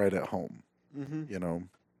right at home, Mm-hmm.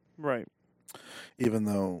 Right. even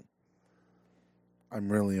though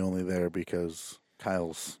I'm really only there because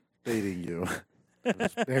Kyle's dating you,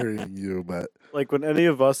 is marrying you, but Like when any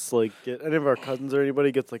of us like get any of our cousins or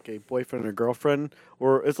anybody gets like a boyfriend or girlfriend,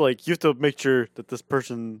 or it's like you have to make sure that this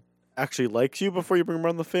person actually likes you before you bring them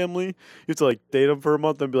around the family. You have to like date them for a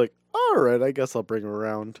month and be like, all right, I guess I'll bring them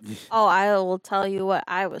around. Oh, I will tell you what,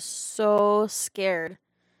 I was so scared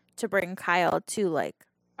to bring Kyle to like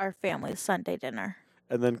our family's Sunday dinner.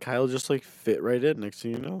 And then Kyle just like fit right in. Next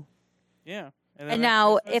thing you know, Yeah. then And at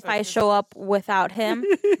now Christmas, if I guess show up without him,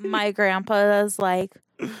 my grandpa is like,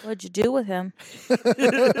 what'd you do with him?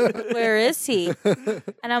 Where is he?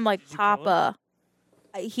 And I'm like, Did you kill him? Papa,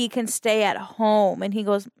 he can stay at home. And he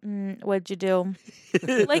goes, what'd you do?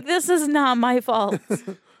 Like, this is not my fault. That's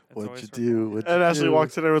what'd always you her do? fault. What'd you and Ashley do?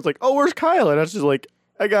 walks in and was like, oh, where's Kyle? And Ashley's like,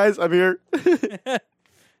 hey guys, I'm here.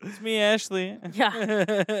 It's me, Ashley. Yeah.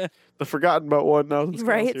 The forgotten about one now. Since Kyle's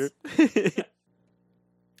Right. here.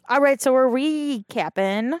 All right, so we're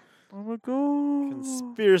recapping. Oh my god!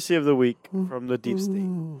 Conspiracy of the week from the deep state.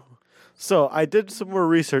 So I did some more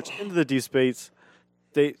research into the deep space,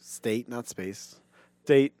 state, not space,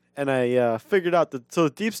 state, and I figured out that the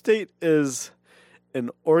deep state is an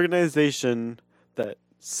organization that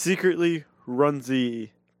secretly runs the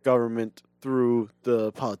government through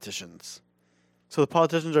the politicians. So the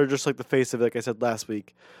politicians are just like the face of it, like I said last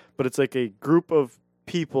week, but it's like a group of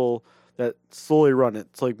people that slowly run it.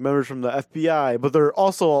 It's like members from the FBI, but they're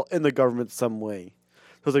also all in the government some way.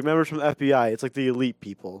 So it's like members from the FBI. It's like the elite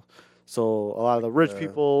people. So a lot of the rich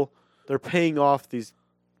people, they're paying off these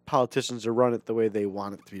politicians to run it the way they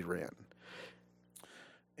want it to be ran.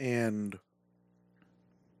 And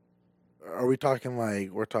are we talking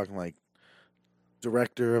like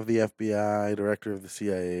director of the FBI, director of the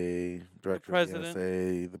CIA, director of the president.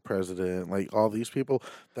 NSA, the president, like all these people?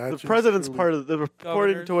 The president's part of the,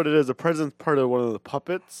 according to Governors. what it is, the president's part of one of the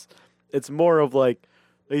puppets. It's more of like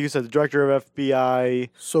you said, the director of FBI,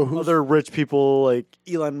 So who's other rich people like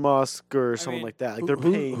Elon Musk or someone mean, like that. Like they're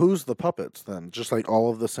paying who's the puppets then? Just like all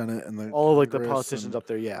of the Senate and the all of like the Congress politicians and- up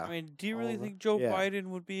there. Yeah. I mean, do you really All the- think Joe yeah. Biden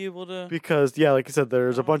would be able to? Because like I said,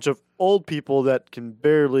 there's a bunch of old people that can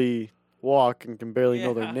barely walk and can barely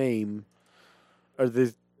know their Yeah. name. Or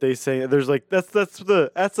they say there's like that's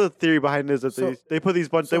the theory behind it is that So- they put these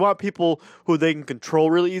they want people who they can control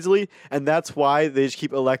really easily, and that's why they just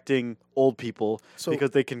keep electing old people So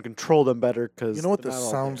because they can control them better. Because you know what this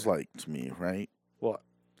sounds like to me, right? What?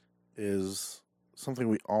 Is something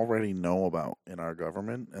we already know about in our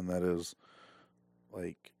government, and that is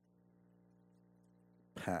like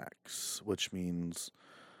PACs, which means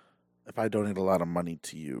if I donate a lot of money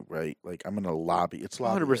to you, right? Like I'm gonna lobby. It's 100%.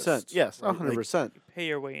 lobbyists, Yes, right? 100%. Pay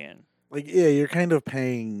your way in. Like yeah, you're kind of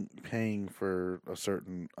paying for a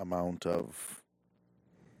certain amount of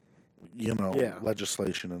Yeah.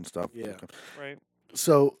 legislation and stuff. Yeah. Right.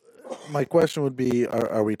 So my question would be: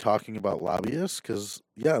 Are we talking about lobbyists? Because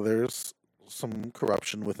yeah, there's some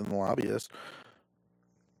corruption within the lobbyists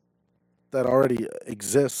that already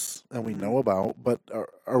exists and we know about. But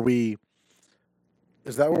are we?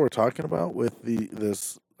 Is that what we're talking about with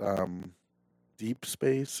this deep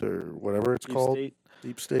space or whatever it's Deep called? state,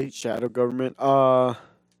 Deep state. shadow government.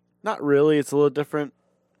 Not really. It's a little different.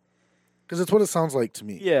 Because it's what it sounds like to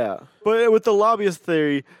me. Yeah, but with the lobbyist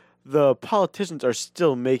theory, the politicians are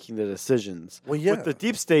still making the decisions. Well, yeah. With the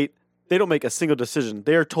deep state, they don't make a single decision.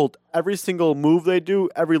 They are told every single move they do,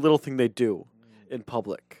 every little thing they do in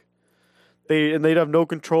public. They have no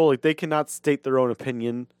control. Like they cannot state their own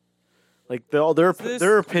opinion. Like their Is this-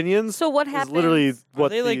 their opinions So what is happens? literally Are what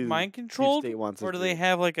they like the mind deep controlled, state wants or us do to they do.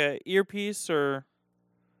 have like a earpiece, or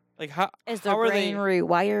like how Is their how are brain they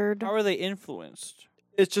rewired? how are they influenced?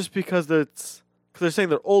 It's just because they're saying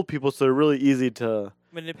they're old people, so they're really easy to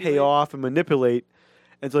Manipulate. pay off and manipulate,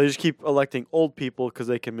 and so they just keep electing old people because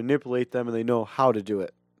they can manipulate them and they know how to do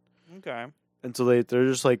it, Okay. and so they're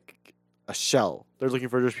just like a shell. They're looking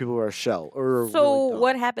for just people who are a shell or So really dumb.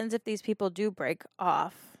 what happens if these people do break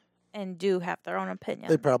off and do have their own opinion?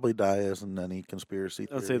 They probably die, as in any conspiracy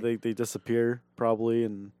theory. I'd say they disappear probably,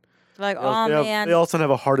 and Like, they al- oh they have- man, they also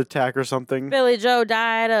have a heart attack or something, Billy Joe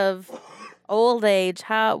died of old age.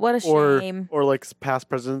 How? What a or shame. or like past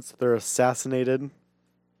presidents, they're assassinated.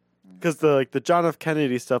 Because the John F.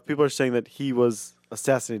 Kennedy stuff, people are saying that he was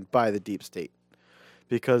assassinated by the deep state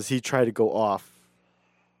because he tried to go off.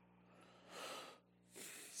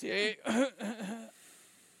 CIA.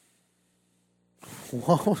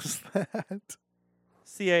 What was that?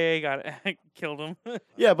 CIA got it. Killed him.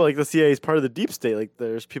 Yeah, but like the CIA is part of the deep state. Like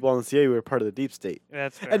there's people on the CIA who are part of the deep state,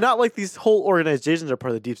 That's fair. and not like these whole organizations are part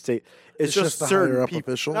of the deep state. It's just the certain higher up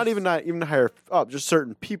people, officials. not even higher up, just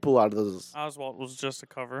certain people out of those. Oswald was just a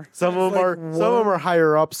cover. Some of them like are some of them are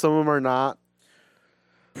higher up, some of them are not.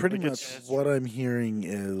 Pretty Like, much it's- what I'm hearing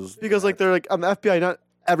is Because like that they're like on the FBI, not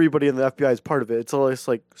everybody in the FBI is part of it. It's always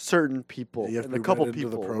like certain people you have and to a be couple read into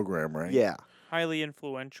people. the program, right? Yeah. Highly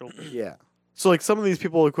influential. Yeah. So like some of these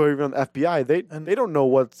people who are even on the FBI, they don't know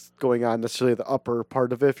what's going on necessarily at the upper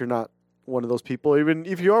part of it if you're not one of those people. Even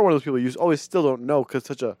if you are one of those people, you always still don't know because it's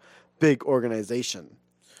such a big organization.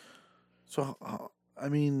 So, I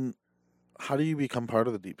mean, how do you become part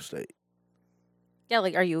of the deep state? Yeah,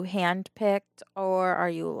 like, are you handpicked or are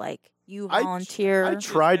you like you I- volunteer? I Just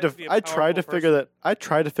tried have to to be a I tried to powerful figure person. that I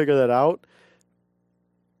tried to figure that out.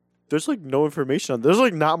 There's like no information on. There's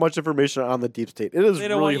like not much information on the deep state. It is They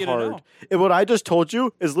don't really want you to hard. know. And what I just told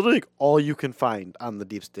you is literally like all you can find on the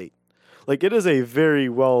deep state. Like it is a very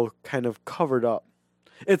well kind of covered up.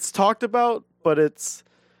 It's talked about, but it's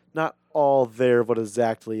not all there what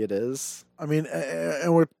exactly it is. I mean,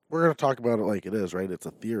 and we're going to talk about it like it is, right? It's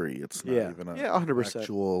a theory. It's not Yeah. even a Yeah, 100%.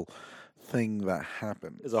 actual thing that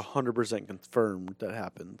happened. Is 100% confirmed that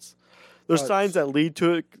happens. There's But- signs that lead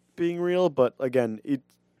to it being real, but again,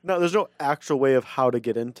 there's no actual way of how to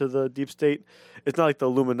get into the deep state. It's not like the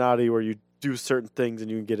Illuminati where you do certain things and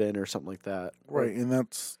you can get in or something like that. Right, and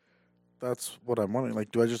that's what I'm wondering.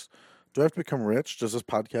 Like, do I have to become rich? Does this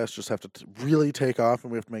podcast just have to really take off,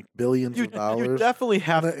 and we have to make billions You, of dollars? you definitely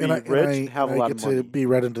have to be rich and have a lot get of money. to be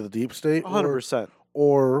read into the deep state, 100%.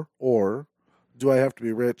 or do I have to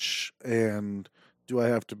be rich and do I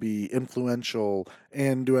have to be influential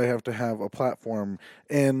and do I have to have a platform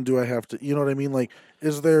and do I have to, you know what I mean? Like,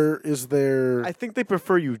 is there I think they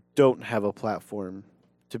prefer you don't have a platform,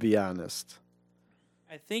 to be honest.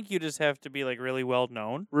 I think you just have to be like really well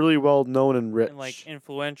known Really well known and rich. and like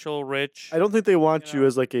influential, rich. I don't think they want you you know.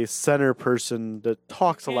 as like a center person that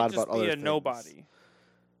talks a Can't lot just about be other a things. nobody.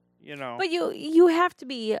 You know. But you have to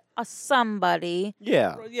be a somebody,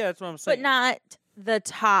 Yeah. Yeah, that's what I'm saying. but not the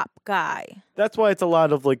top guy. That's why it's a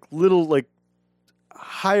lot of like little like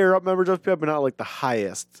higher up members of FBI, but not like the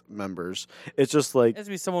highest members. It's just like It has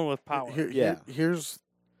to be someone with power. Yeah. Here's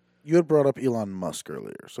you had brought up Elon Musk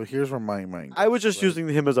earlier, so here's where my mind. I was just Right. using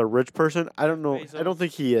him as a rich person. I don't know. I Bezos. don't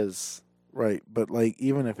think he is. Right, but like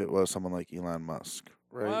even if it was someone like Elon Musk,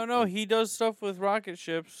 right? I don't know. like, He does stuff with rocket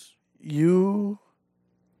ships.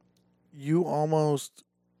 you almost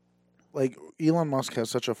like Elon Musk has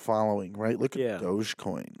such a following, right? Look Yeah. at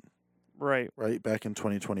Dogecoin, Right. right? Back in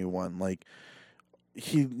 2021, like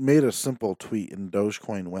he made a simple tweet and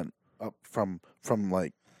Dogecoin went up from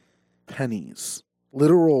like pennies,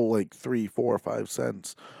 literal like 3, 4, 5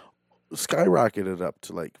 cents, skyrocketed up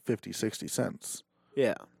to like 50, 60 cents.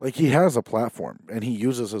 Yeah. Like he has a platform and he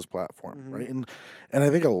uses his platform, Mhm. right? And I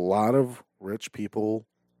think a lot of rich people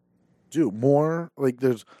do more. Like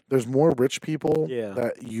there's more rich people Yeah.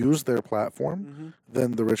 that use their platform Mm-hmm.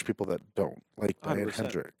 than the rich people that don't, like Diane 100%.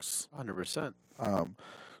 Hendricks. 100%.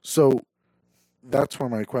 So that's where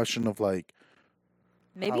my question of like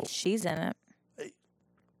Maybe How- she's in it.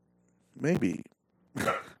 maybe,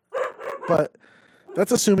 but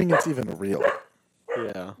that's assuming it's even real.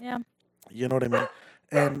 Yeah. Yeah. You know what I mean?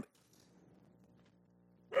 And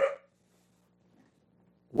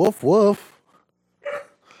woof woof.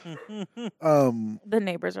 The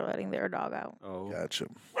neighbors are letting their dog out. Oh. Gotcha.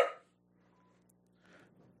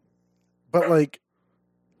 But like,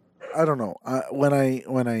 I don't know. When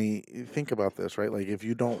I think about this, right? Like, if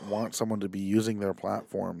you don't want someone to be using their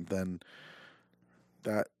platform, then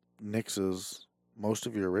that nixes most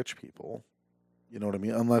of your rich people. You know what I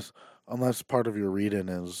mean? unless part of your read-in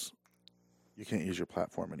is you can't use your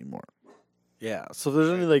platform anymore. Yeah. So if there's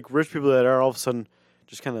any like rich people that are all of a sudden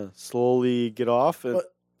just kind of slowly get off, it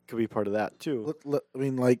But- could be part of that too. I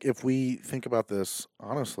mean, like if we think about this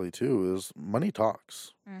honestly too, is money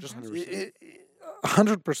talks. Just 100%.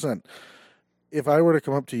 100%. If I were to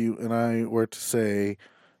come up to you and I were to say,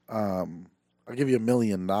 I'll give you $1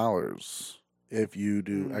 million if you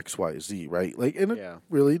do Mm. X, Y, Z, right? Like, and it Yeah.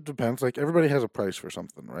 really depends. Like everybody has a price for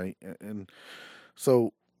something, right? And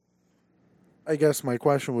so, I guess my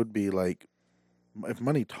question would be like, if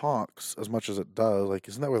money talks as much as it does, like,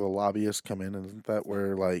 isn't that where the lobbyists come in? And isn't that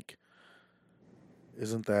where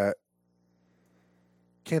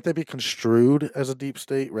can't that be construed as a deep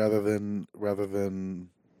state rather than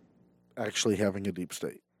actually having a deep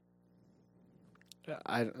state?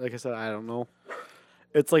 Like I said, I don't know.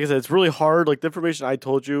 It's like I said, it's really hard. Like the information I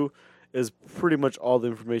told you is pretty much all the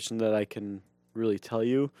information that I can really tell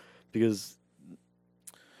you because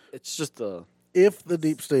it's just a If the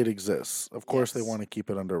deep state exists, of course they Yes. want to keep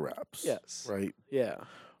it under wraps. yes, Right? yeah,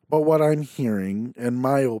 But what I'm hearing, in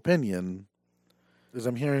my opinion, is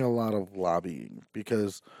I'm hearing a lot of lobbying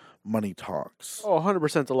because money talks. oh,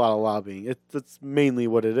 100% a lot of lobbying. That's mainly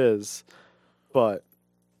what it is. But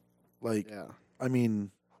Like, yeah, I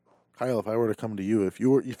mean, Kyle, if I were to come to you, if you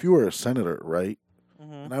were a senator, right?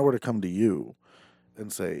 Mm-hmm. And I were to come to you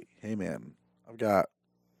and say, "Hey, man, I've got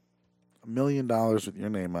 $1 million with your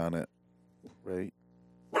name on it, right?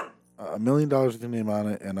 $1 million with your name on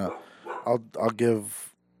it, and I'll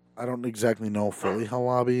give. I don't exactly know fully how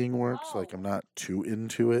lobbying works. Like I'm not too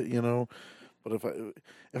into it, you know. But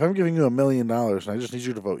if I'm giving you $1 million and I just need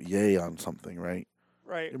you to vote yay on something, right?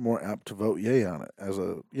 Right. You're more apt to vote yay on it as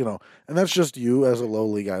a, you know, and that's just you as a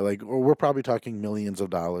lowly guy. Like, or we're probably talking millions of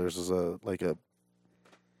dollars as a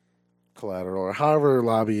collateral or however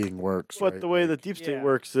lobbying works. but right? the way the Like, deep state Yeah.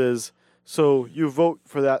 works is so you vote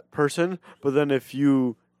for that person, but then if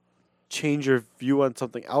you change your view on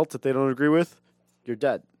something else that they don't agree with, you're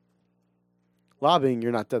dead. Lobbying,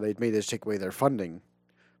 you're not dead. They just take away their funding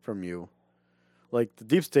from you. Like the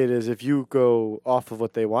deep state is, if you go off of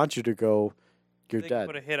what they want you to go, you're They can dead.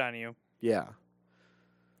 put a hit on you. Yeah,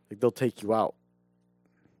 like they'll take you out.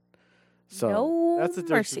 So No that's the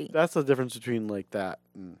difference. mercy. That's the difference between like that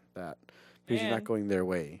and that, because you're not And- going their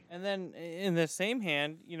way. And then in the same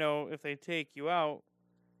hand, you know, if they take you out,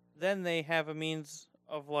 then they have a means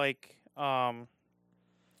of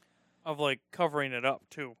covering it up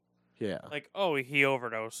too. Yeah, Like, oh, he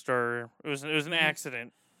overdosed or it was Mm-hmm. an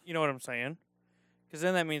accident. You know what I'm saying? Because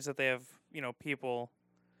then that means that they have, you know, people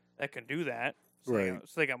that can do that. So Right.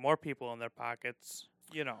 so they got more people in their pockets.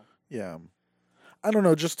 You know. yeah, I don't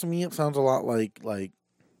know. Just to me, it sounds a lot like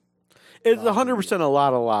it's 100% a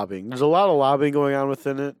lot of lobbying. There's a lot of lobbying going on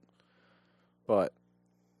within it, but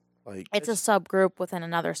It's a subgroup within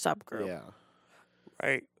another subgroup. yeah,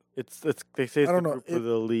 Right. it's they say it's I the don't know, group of the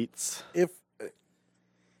elites.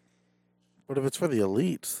 But if it's for the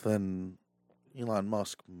elites, then Elon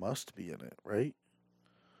Musk must be in it, right?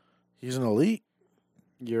 He's an elite,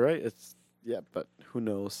 You're right. But who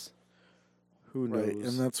knows? Who knows? right?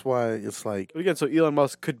 And that's why it's like, But again, so Elon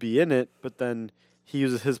Musk could be in it, but then he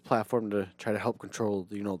uses his platform to try to help control,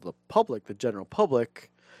 the public, the general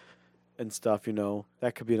public, and stuff.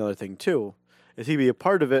 That could be another thing too. Is he be a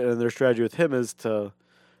part of it, and their strategy with him is to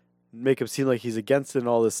make him seem like he's against it and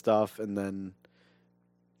all this stuff, and then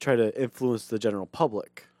try to influence the general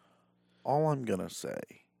public. all I'm gonna say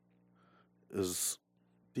is,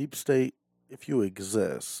 deep state, if you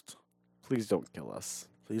exist, Please don't kill us.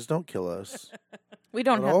 please don't kill us. We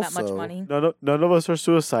don't But have that much also- money. None of us are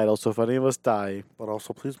suicidal, so if any of us die, But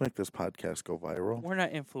also, please make this podcast go viral. We're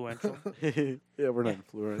not influential. yeah, we're not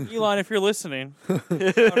influenced. Elon, if you're listening, shout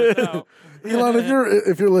us out. Elon, if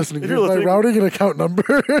you're listening, If here's you're my listening- routing and account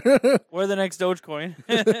number. We're the next Dogecoin.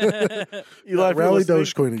 Elon, if you're Rally listening,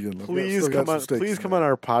 Dogecoin again. I've got- Please still got come some on. stakes Please in come that. on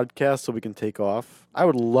our podcast so we can take off. I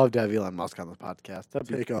would love to have Elon Musk on the podcast. That'd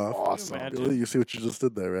be Take off. awesome. Imagine. Billy, you see what you just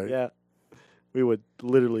did there, right? Yeah, we would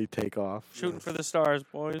literally take off. Shooting for the stars,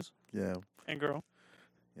 boys Yeah. and girl.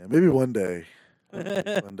 Yeah. Maybe one day.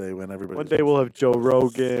 One day when everybody. One day we'll have Joe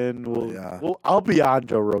Rogan. yeah. I'll be on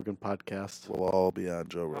Joe Rogan podcast. We'll all be on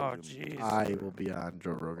Joe Oh, Rogan. jeez. I will be on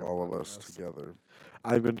Joe Rogan. All of us podcast. together.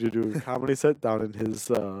 I'm going to do a comedy set down in his.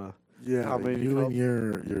 Yeah. Comedy You club.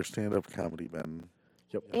 and your stand-up comedy, Ben.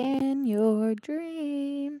 Yep. In your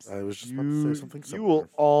dreams. I was just about to say something You similar. will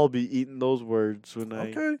all be eating those words when I.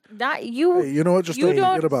 Okay. Not you. Hey, you know what? Just you don't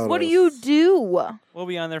don't. forget about What do us. you do? We'll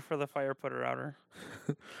be on there for the fire putter outer.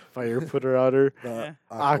 Fire putter outer. The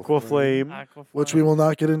Aqua Flame. Aqua Which we will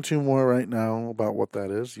not get into more right now about what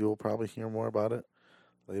that is. You'll probably hear more about it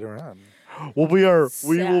later on. We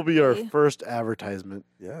will be our Sadly. first advertisement.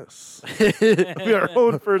 Yes. Be our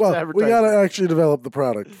own first Well, advertisement. we got to actually develop the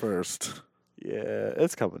product first. Yeah,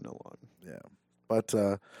 it's coming along. Yeah. But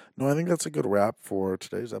no, I think that's a good wrap for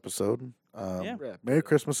today's episode. Yeah. Merry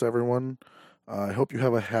Christmas, everyone. I hope you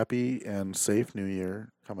have a happy and safe New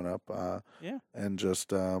Year coming up. Yeah. And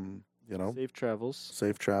just, Safe travels.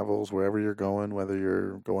 safe travels wherever you're going, whether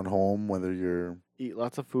you're going home, whether you're Eat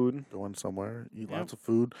lots of food. going somewhere. Eat Yep. lots of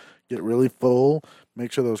food. Get really full.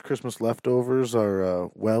 Make sure those Christmas leftovers are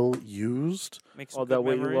well used. Make All some that good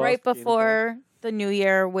weight you memories. lost. Right gain it back. before the new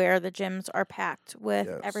year, where the gyms are packed with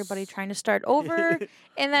everybody Yes. trying to start over,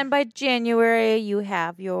 and then by January you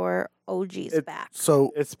have your OGs It- back.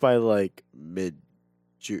 So It's by like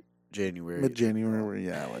January. mid-January,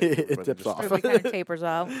 yeah. Like It everybody dips just- off. Everybody kind of tapers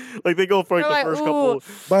out. Like they go for like They're the like, first "Ooh." couple.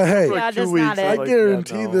 But hey, for Yeah, like 2 just weeks. not it. I like, yeah,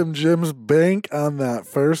 guarantee no. them gyms bank on that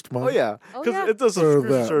first month. Oh yeah, Oh, because yeah. it's a For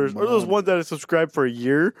subscription that service, or those month. ones that are subscribed for a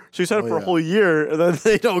year. So you sign up Oh, for a yeah. whole year, and then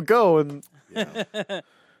they don't go, and Yeah.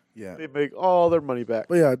 Yeah. they make all their money back.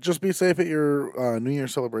 But yeah, just be safe at your New Year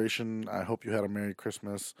celebration. I hope you had a Merry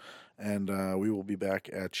Christmas, and we will be back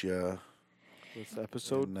at you This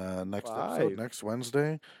episode. in, next 5. episode next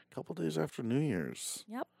Wednesday, a couple days after New Year's.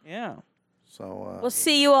 Yeah. So We'll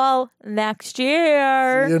see you all next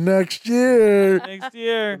year. see you next year. Next The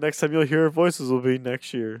year. next time you'll hear our voices will be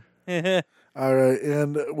next year. All right,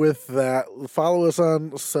 and with that, follow us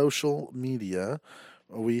on social media.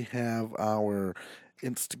 We have our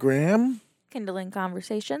Instagram. Kindling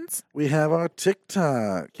conversations. We have our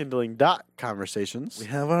TikTok. Kindling conversations. We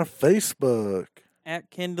have our Facebook. At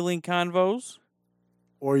Kindling Convos.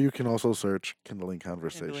 Or you can also search Kindling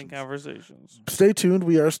Conversations. Kindling Conversations. Stay tuned.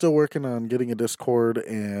 We are still working on getting a Discord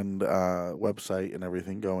and website and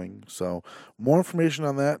everything going. So more information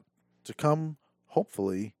on that to come,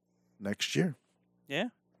 hopefully, next year. Yeah.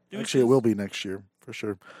 Actually, it will be next year for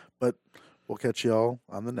sure. But we'll catch you all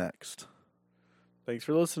on the next. Thanks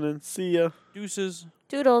for listening. See ya. Deuces.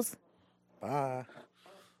 Doodles. Bye.